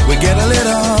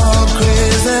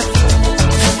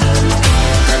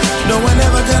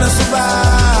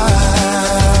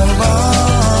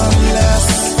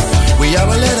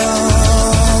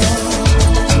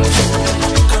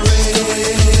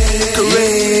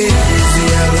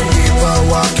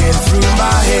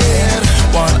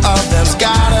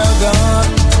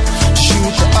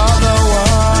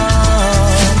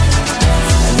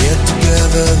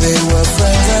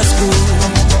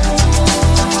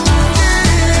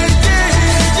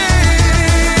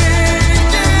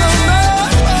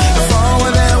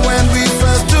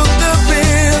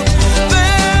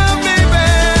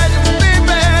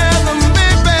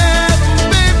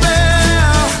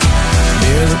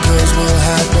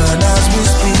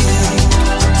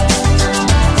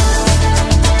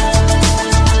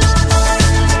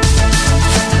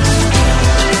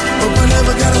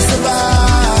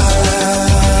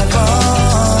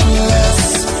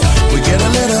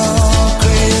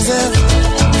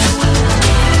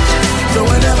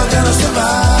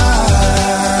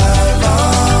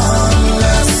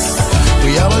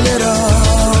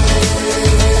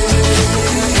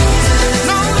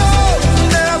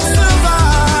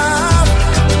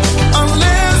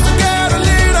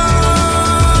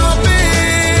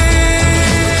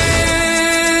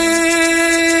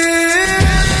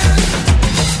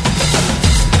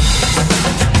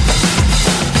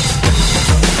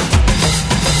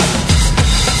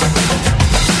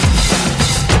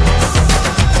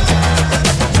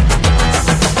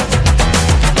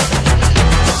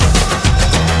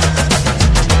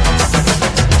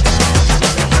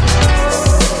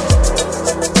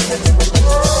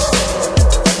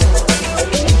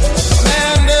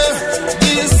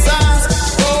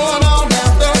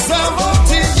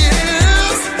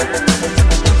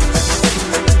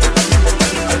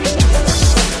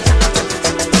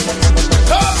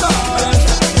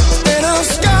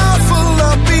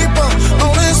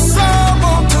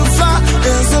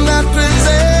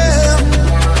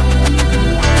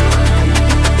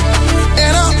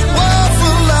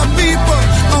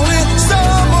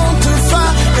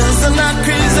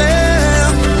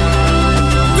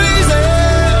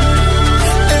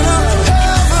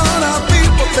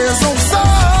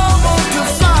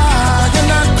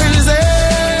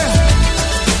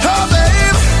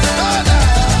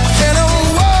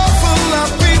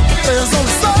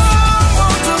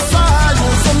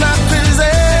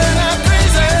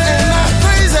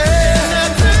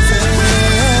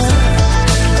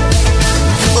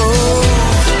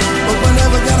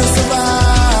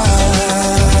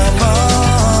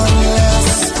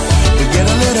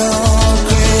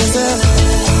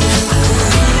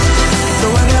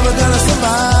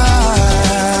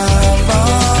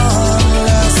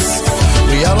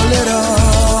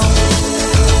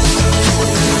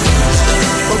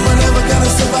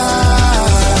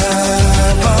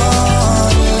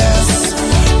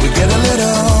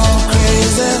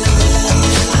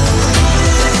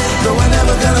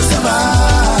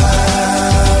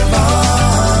survive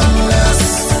unless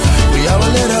we are a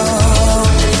little.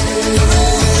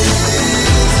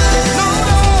 No,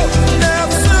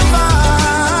 never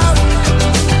survive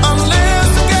unless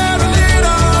we get a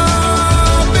little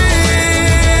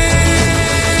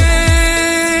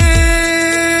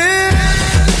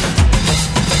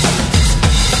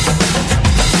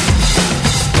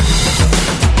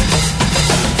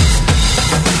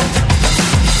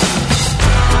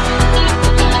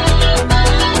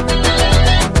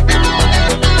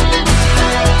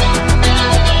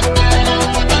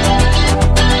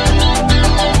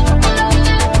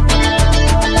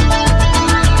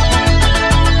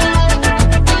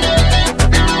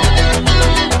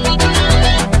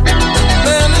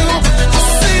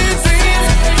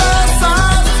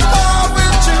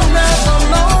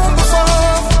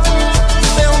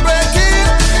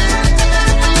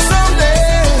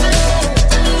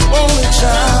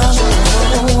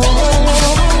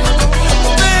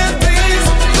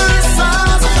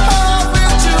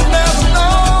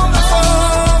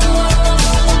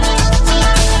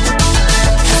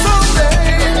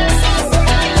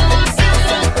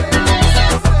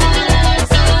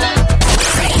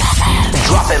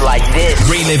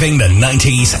Reliving the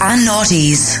 90s and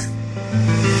noughties.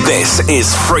 This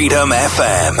is Freedom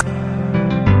FM.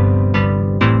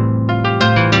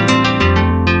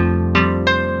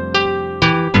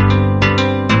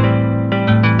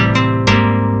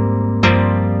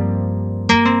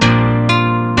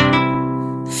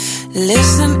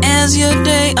 Listen as your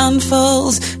day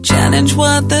unfolds. Challenge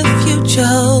what the future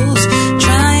holds.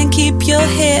 Try and keep your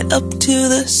head up to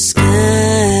the sky.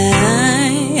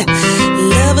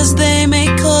 Lovers, they may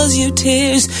cause you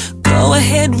tears. Go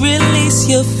ahead, release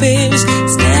your fears.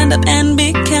 Stand up and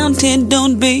be counted.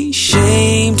 Don't be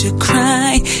ashamed to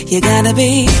cry. You gotta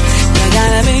be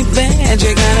bad.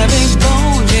 You gotta be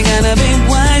bold. You gotta be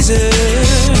wiser.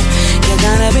 You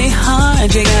gotta be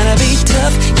hard. You gotta be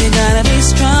tough. You gotta be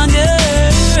stronger.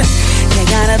 You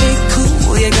gotta be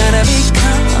cool. You gotta be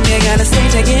calm. You gotta stay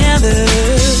together.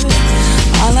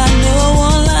 All I know,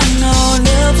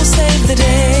 love will save the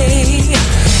day.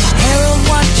 Herald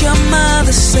what your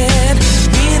mother said.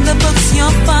 Read the books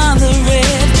your father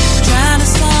read. Try to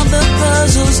solve the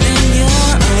puzzles in your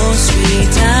own sweet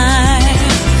time.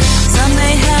 Some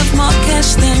may have more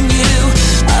cash than you.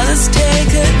 Others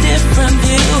take a different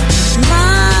view.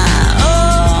 My,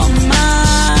 oh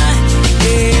my,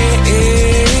 yeah,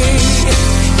 yeah.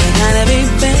 You gotta be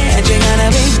bad. You gotta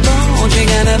be bold. You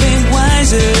gotta be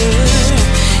wiser.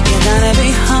 You gotta be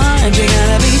hard, you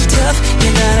gotta be tough, you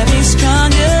gotta be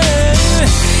stronger.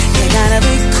 You gotta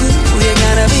be cool, you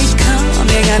gotta be calm,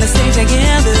 you gotta stay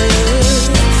together.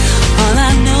 All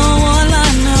I know,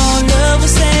 love will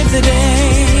save the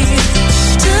day.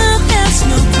 Time asks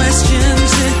no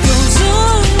questions, it goes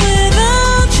on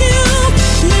without you,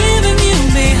 leaving you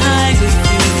behind if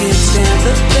you can stand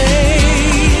the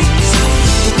pace.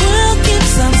 The world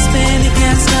keeps on spinning,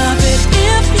 can't stop it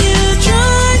if you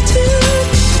try to.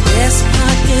 Best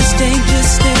part is danger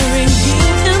staring you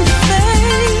in the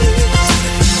face.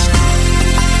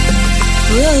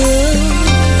 Whoa.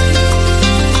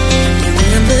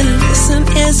 Remember, listen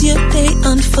as your day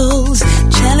unfolds.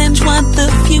 Challenge what the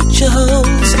future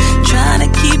holds. Try to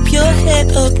keep your head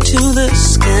up to the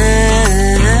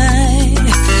sky.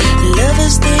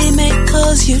 Lovers, they may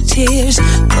cause you tears.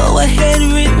 Go ahead,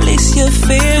 release your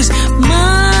fears.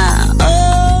 My,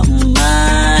 oh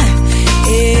my,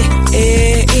 eh,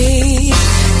 eh, eh.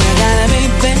 You gotta be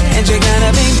bad, you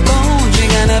gotta be bold, you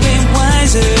gotta be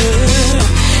wiser.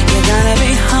 You gotta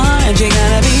be hard, you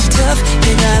gotta be tough,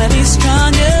 you gotta be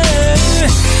stronger.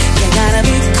 You gotta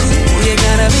be cool, you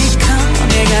gotta be calm,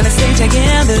 you gotta stay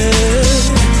together.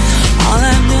 All I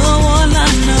know,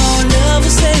 love will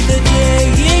save the day.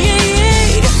 Yeah, yeah,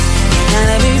 yeah. You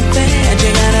gotta be bad,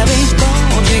 you gotta be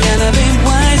bold, you gotta be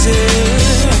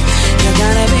wiser.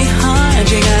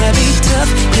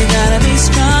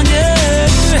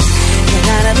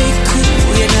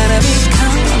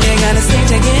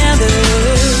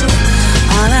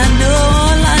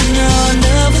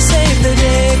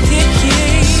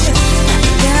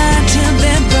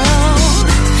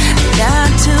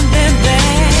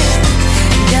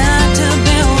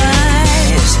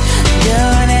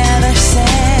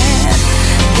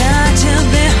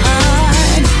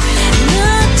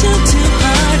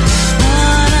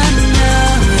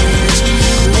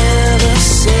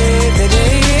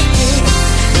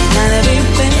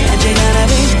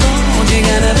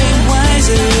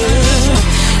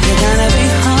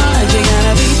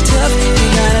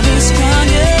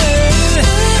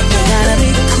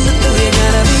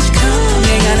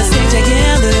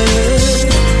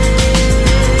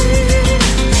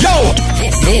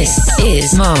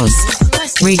 is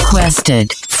most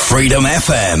requested. Freedom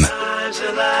FM. Times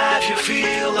in life you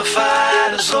feel the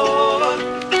fight is over,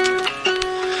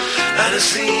 and it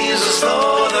seems as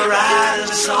though the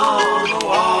writing's on the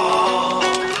wall.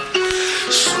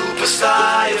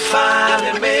 Superstar, you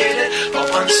finally made it,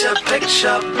 but once your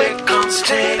picture becomes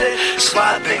tainted, it's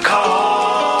what they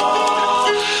call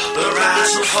the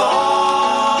rise and fall.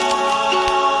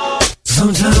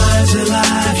 Sometimes in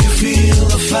life you feel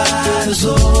the fight is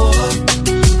over,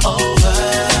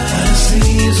 and it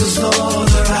seems as though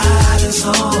the writing's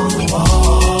on the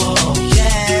wall.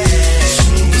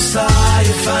 Superstar,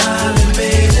 you finally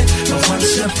made it, but once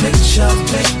your picture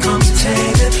becomes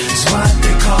tainted, it's what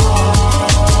they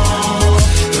call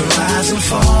the rise and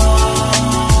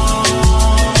fall.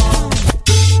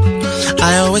 I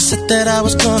always said that I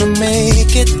was gonna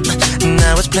make it.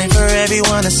 Now it's plain for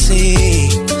everyone to see.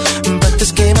 But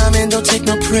this game I'm in don't take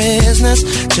no prisoners,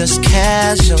 just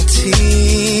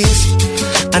casualties.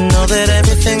 I know that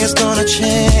everything is gonna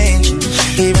change.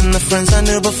 Even the friends I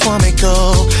knew before me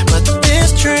go. But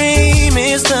this dream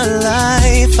is the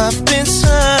life I've been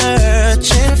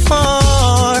searching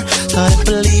for. Started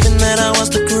believing that I was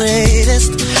the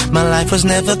greatest. My life was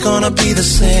never gonna be the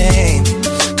same.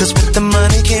 Cause with the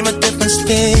money came a different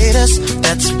status.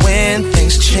 That's when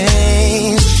things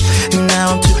changed.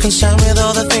 Now I'm too concerned with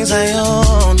all the things I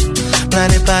own,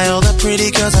 blinded by all the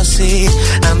pretty girls I see.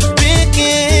 I'm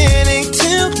beginning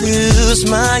to lose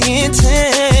my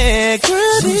integrity.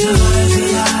 Sometimes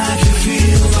in life you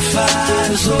feel the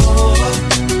fight is over,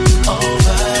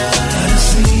 and it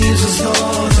seems as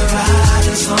though the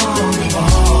writing's on the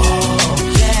wall.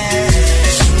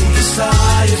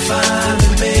 Superstar, you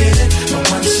finally made it, but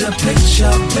once your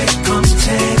picture becomes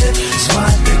tainted, it's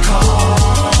what they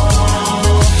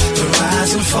call the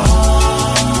rise and fall.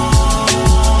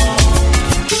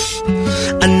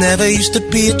 I never used to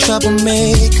be a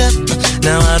troublemaker.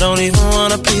 Now I don't even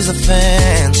wanna please the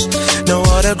fans. No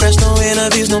autographs, no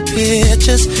interviews, no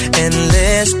pictures,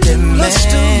 endless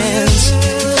demands.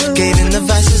 Gave in the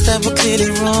vices that were clearly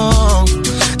wrong,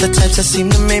 the types that seem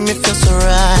to make me feel so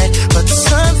right. But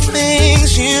some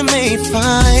things you may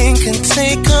find can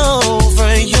take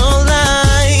over your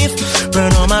life.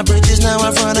 Burn all my bridges, now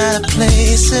I've run out of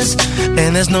places,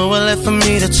 and there's nowhere left for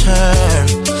me to turn.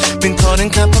 Been caught in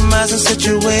compromising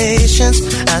situations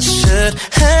I should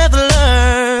have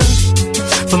learned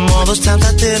from all those times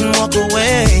I didn't walk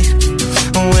away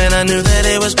when I knew that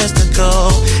it was best to go.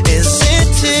 Is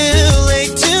it too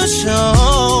late to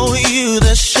show you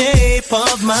the shape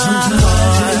of my heart?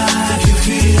 Sometimes in life you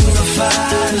feel the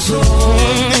fight is over,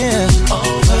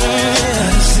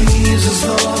 and it seems as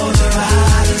though the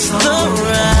writing's on the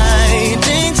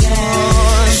writing's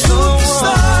on.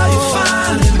 Superstar, you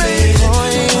finally made it.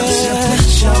 Once your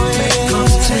picture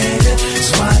becomes tainted, it's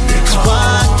what they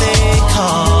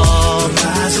call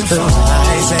the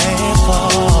rise and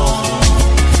fall.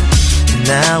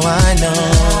 Now I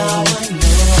know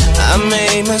I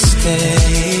made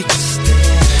mistakes,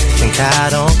 think I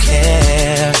don't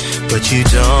care, but you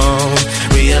don't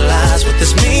realize what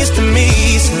this means to me.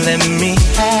 So let me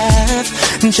have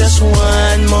just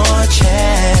one more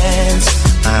chance.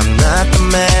 I'm not the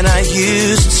man I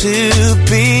used to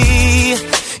be.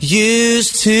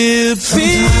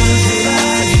 Sometimes in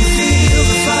life you feel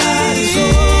the fight is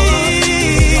over,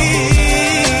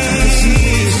 and it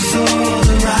seems as though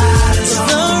the writing's on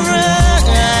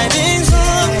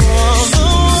the wall.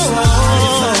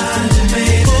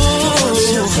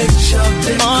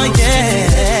 Oh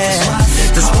yeah,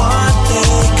 that's what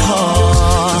they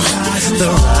call the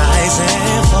rise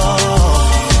and fall.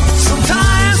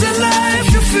 Sometimes in life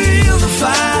you feel the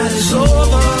fight is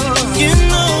over. You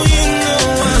know,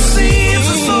 it seems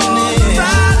as though the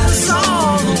writing's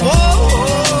on the wall.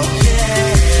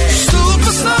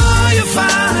 Superstar, you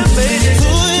finally made it.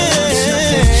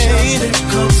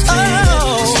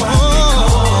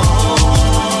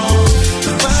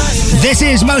 This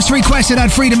is most requested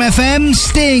at Freedom FM.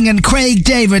 Sting and Craig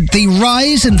David, The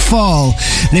Rise and Fall.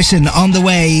 Listen, on the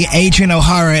way, Adrian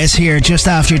O'Hara is here just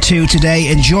after 2 today.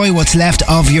 Enjoy what's left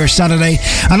of your Saturday,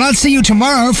 and I'll see you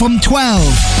tomorrow from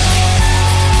 12.